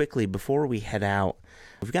talk quickly before we head out.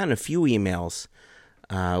 We've gotten a few emails,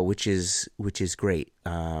 which is great,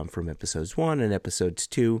 from episodes 1 and episodes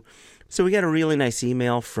 2. So we got a really nice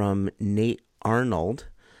email from Nate Arnold,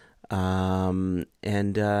 and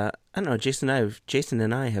I don't know. Jason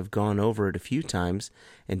and I have gone over it a few times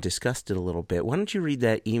and discussed it a little bit. Why don't you read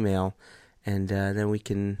that email, and then we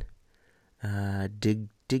can dig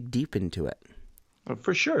deep into it.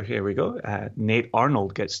 For sure. Here we go. Nate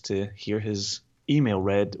Arnold gets to hear his email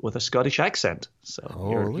read with a Scottish accent. So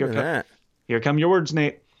look at that. Here come your words,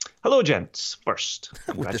 Nate. Hello, gents. First, with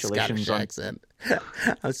the congratulations Scottish accent.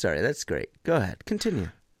 I'm sorry. That's great. Go ahead. Continue.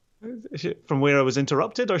 From where I was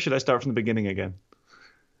interrupted, or should I start from the beginning again?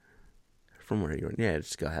 From where you were. Yeah,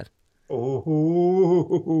 just go ahead.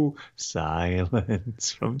 Oh,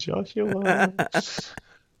 silence from Joshua.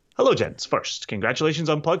 Hello, gents. First, congratulations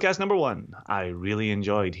on podcast number 1. I really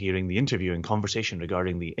enjoyed hearing the interview and conversation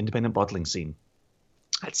regarding the independent bottling scene.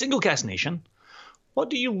 At Single Cask Nation, what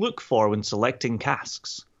do you look for when selecting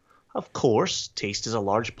casks? Of course, taste is a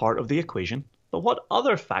large part of the equation, but what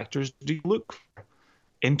other factors do you look for?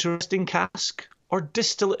 Interesting cask or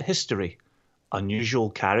distillate history? Unusual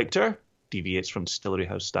character? Deviates from distillery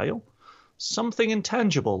house style? Something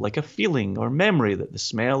intangible like a feeling or memory that the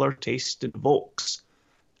smell or taste evokes?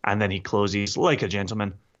 And then he closes like a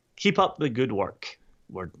gentleman. Keep up the good work.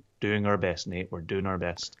 We're doing our best, Nate. We're doing our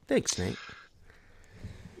best. Thanks, Nate.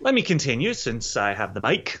 Let me continue since I have the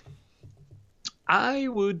mic. I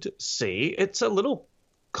would say it's a little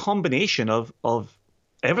combination of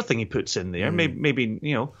everything he puts in there. Maybe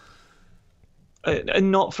you know,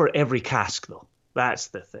 and not for every cask, though. That's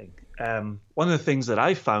the thing. One of the things that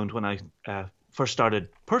I found when I first started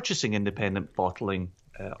purchasing independent bottling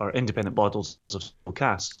or independent bottles of Single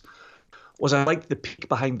Casks was I liked the peek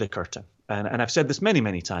behind the curtain. And I've said this many,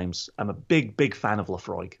 many times. I'm a big, big fan of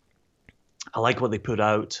Laphroaig. I like what they put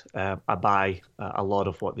out. I buy a lot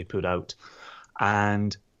of what they put out.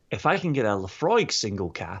 And if I can get a Laphroaig single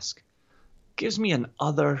cask, it gives me an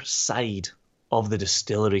other side of the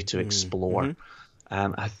distillery to explore.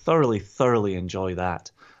 I thoroughly, thoroughly enjoy that.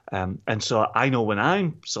 And so I know when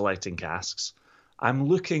I'm selecting casks, I'm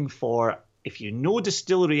looking for, if you know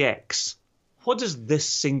Distillery X, what does this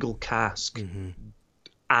single cask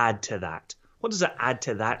add to that? What does it add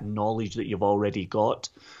to that knowledge that you've already got?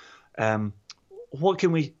 What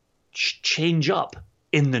can we change up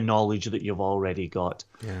in the knowledge that you've already got?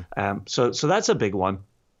 So that's a big one.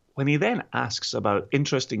 When he then asks about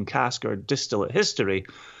interesting cask or distillate history,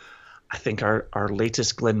 I think our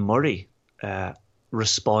latest Glenmorangie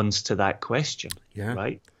responds to that question.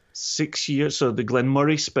 Right? 6 years. So the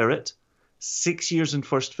Glenmorangie Spirit, 6 years in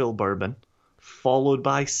first fill bourbon, followed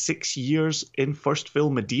by 6 years in first fill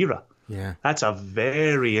Madeira. That's a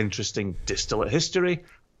very interesting distillate history,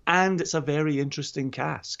 and it's a very interesting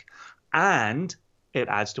cask. And it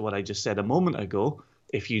adds to what I just said a moment ago.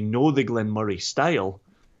 If you know the Glenmorangie style,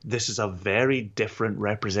 this is a very different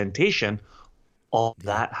representation of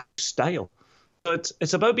that style. So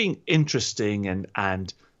it's about being interesting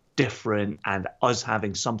and different, and us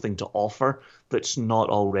having something to offer that's not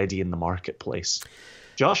already in the marketplace.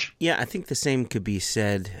 Josh? Yeah, I think the same could be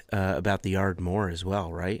said about the Ardmore as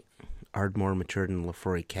well, right? Ardmore matured in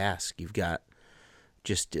Laphroaig cask. You've got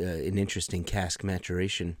just an interesting cask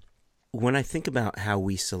maturation. When I think about how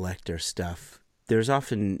we select our stuff, there's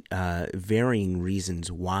often varying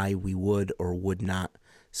reasons why we would or would not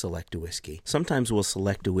select a whiskey. Sometimes we'll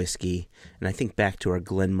select a whiskey, and I think back to our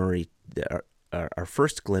Glenmorangie, our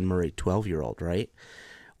first Glenmorangie 12-year-old, right?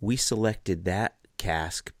 We selected that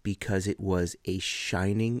cask because it was a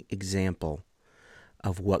shining example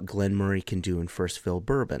of what Glenmorangie can do in first fill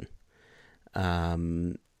bourbon.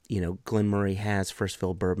 Glenmorangie has first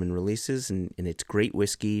fill bourbon releases, and it's great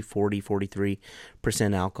whiskey, 43%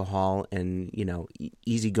 alcohol, and,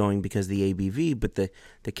 easygoing because of the ABV, but the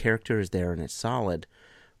character is there and it's solid.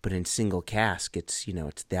 But in single cask, it's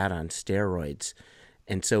that on steroids.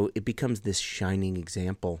 And so it becomes this shining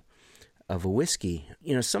example of a whiskey.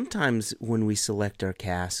 Sometimes when we select our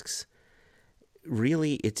casks,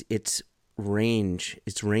 really it's range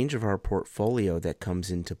of our portfolio that comes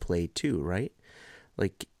into play too, right?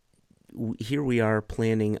 Like, here we are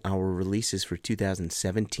planning our releases for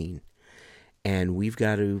 2017, and we've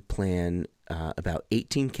got to plan about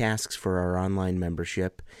 18 casks for our online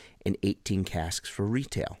membership and 18 casks for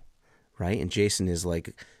retail, right? And Jason is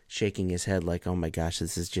like shaking his head like, oh my gosh,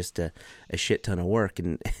 this is just a shit ton of work,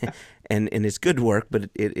 and and it's good work, but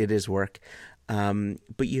it is work.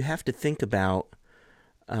 But you have to think about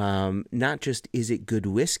not just is it good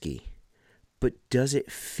whiskey, but does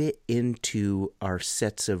it fit into our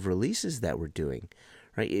sets of releases that we're doing,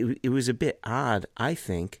 right? It was a bit odd, I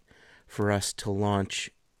think, for us to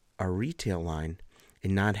launch our retail line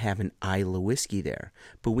and not have an Islay whiskey there.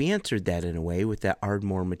 But we answered that in a way with that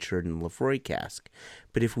Ardmore matured in Laphroaig cask.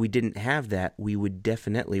 But if we didn't have that, we would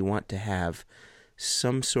definitely want to have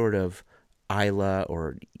some sort of Islay,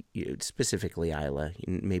 or specifically Islay,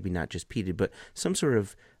 maybe not just peated, but some sort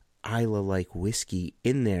of Islay-like whiskey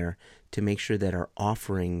in there to make sure that our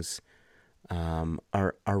offerings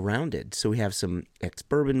are rounded. So we have some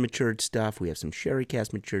ex-bourbon matured stuff, we have some sherry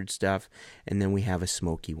cask matured stuff, and then we have a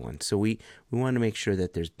smoky one. So we want to make sure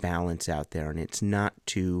that there's balance out there, and it's not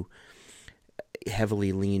too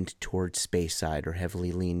heavily leaned toward Speyside or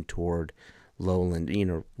heavily leaned toward Lowland,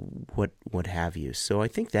 what have you. So I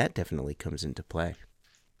think that definitely comes into play.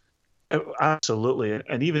 Absolutely.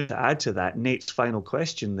 And even to add to that, Nate's final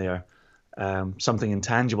question there, something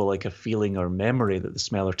intangible like a feeling or memory that the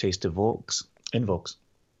smell or taste invokes.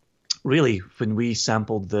 Really, when we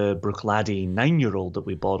sampled the Bruichladdich 9-year-old that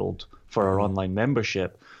we bottled for our online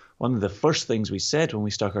membership, one of the first things we said when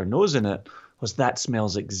we stuck our nose in it was that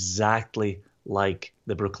smells exactly like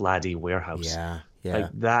the Bruichladdich warehouse. Yeah.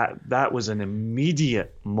 Like that was an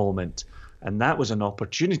immediate moment. And that was an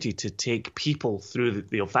opportunity to take people through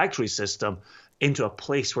the olfactory system into a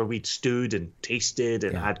place where we'd stood and tasted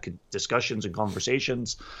and had discussions and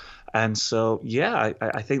conversations. And so,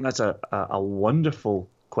 I think that's a wonderful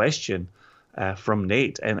question from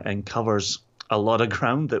Nate and covers a lot of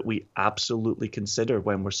ground that we absolutely consider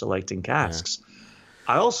when we're selecting casks.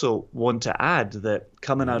 I also want to add that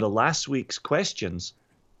coming out of last week's questions,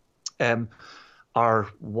 our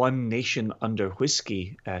One Nation Under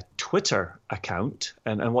Whiskey Twitter account,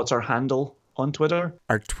 and what's our handle on Twitter?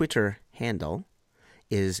 Our Twitter handle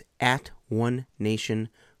is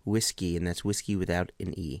 @OneNationWhiskey, and that's whiskey without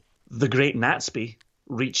an E. The Great Natsby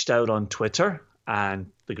reached out on Twitter,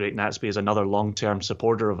 and the Great Natsby is another long-term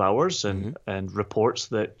supporter of ours and reports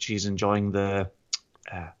that she's enjoying the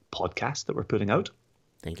podcast that we're putting out.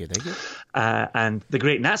 Thank you. And the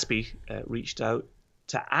Great Natsby reached out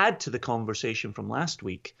to add to the conversation from last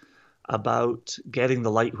week about getting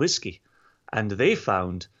the light whiskey. And they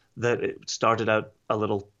found that it started out a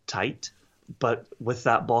little tight, but with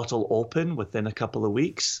that bottle open within a couple of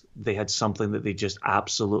weeks, they had something that they just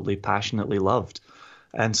absolutely passionately loved.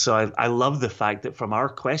 And so I love the fact that from our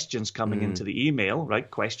questions coming into the email,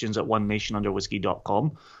 right,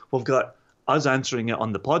 questions@onenationunderwhiskey.com, we've got us answering it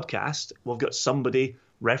on the podcast. We've got somebody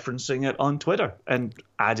referencing it on Twitter and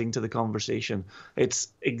adding to the conversation. It's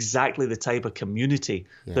exactly the type of community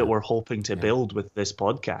that we're hoping to build with this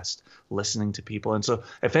podcast, listening to people. And so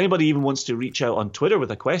if anybody even wants to reach out on Twitter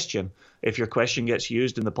with a question, if your question gets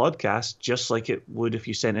used in the podcast, just like it would if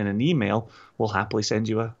you sent in an email, we'll happily send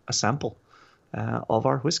you a sample of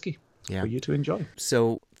our whiskey for you to enjoy.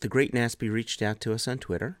 So the Great Natsby reached out to us on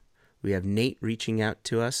Twitter. We have Nate reaching out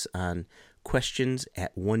to us on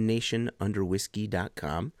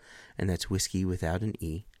questions@onenationunderwhiskey.com, and that's whiskey without an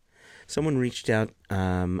E. Someone reached out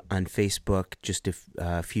on Facebook just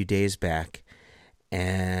a few days back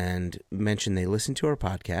and mentioned they listened to our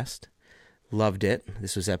podcast, loved it.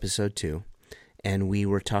 This was episode 2, and we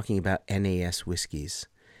were talking about NAS whiskeys.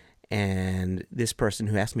 And this person,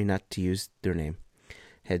 who asked me not to use their name,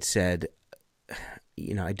 had said,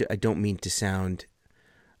 I don't mean to sound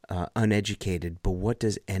uneducated, but what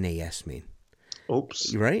does NAS mean?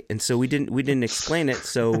 Oops. Right? And so we didn't explain it.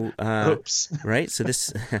 So oops. Right? So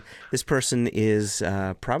this person is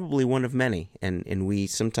probably one of many, and we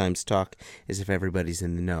sometimes talk as if everybody's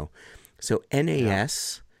in the know. So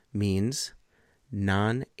NAS means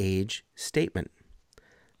non-age statement.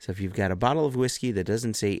 So if you've got a bottle of whiskey that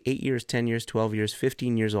doesn't say 8 years, 10 years, 12 years,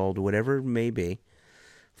 15 years old, whatever it may be,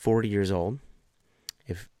 40 years old,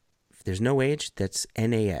 if there's no age, that's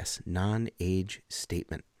NAS, non-age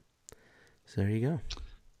statement. So there you go.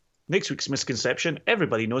 Next week's misconception,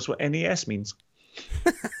 everybody knows what NAS means.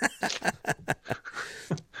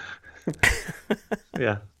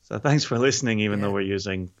 So thanks for listening, even though we're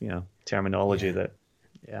using terminology that,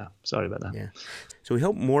 sorry about that. Yeah. So we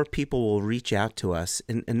hope more people will reach out to us.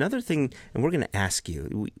 And another thing, and we're going to ask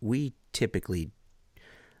you, we typically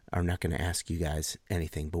are not going to ask you guys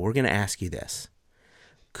anything, but we're going to ask you this.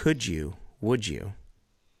 Would you,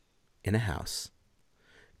 in a house,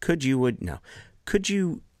 could you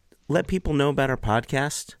let people know about our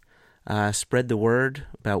podcast, spread the word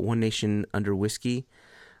about One Nation Under Whiskey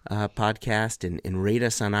podcast, and rate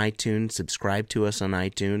us on iTunes, subscribe to us on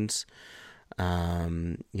iTunes.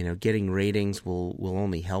 Getting ratings will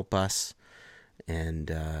only help us, and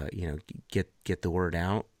get the word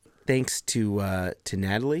out. Thanks to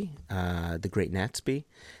Natalie, the Great Natsby.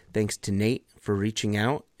 Thanks to Nate for reaching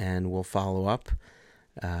out, and we'll follow up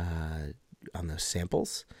on those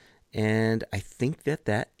samples. And I think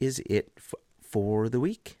that is it for the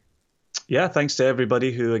week. Yeah, thanks to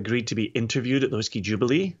everybody who agreed to be interviewed at the Whiskey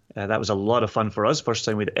Jubilee. That was a lot of fun for us. First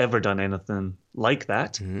time we'd ever done anything like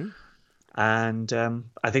that. Mm-hmm. And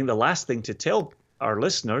I think the last thing to tell our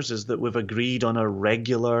listeners is that we've agreed on a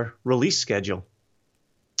regular release schedule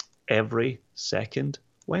every second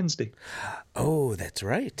Wednesday. Oh, that's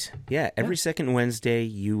right. Yeah, every second Wednesday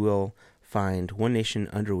you will find One Nation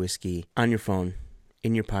Under Whiskey on your phone,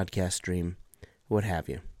 in your podcast stream, what have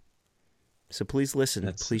you. So please listen.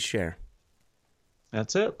 Please share.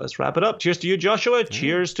 That's it. Let's wrap it up. Cheers to you, Joshua.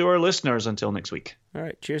 Cheers to our listeners. Until next week. All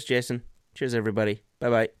right. Cheers, Jason. Cheers, everybody.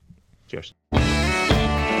 Bye-bye. Cheers.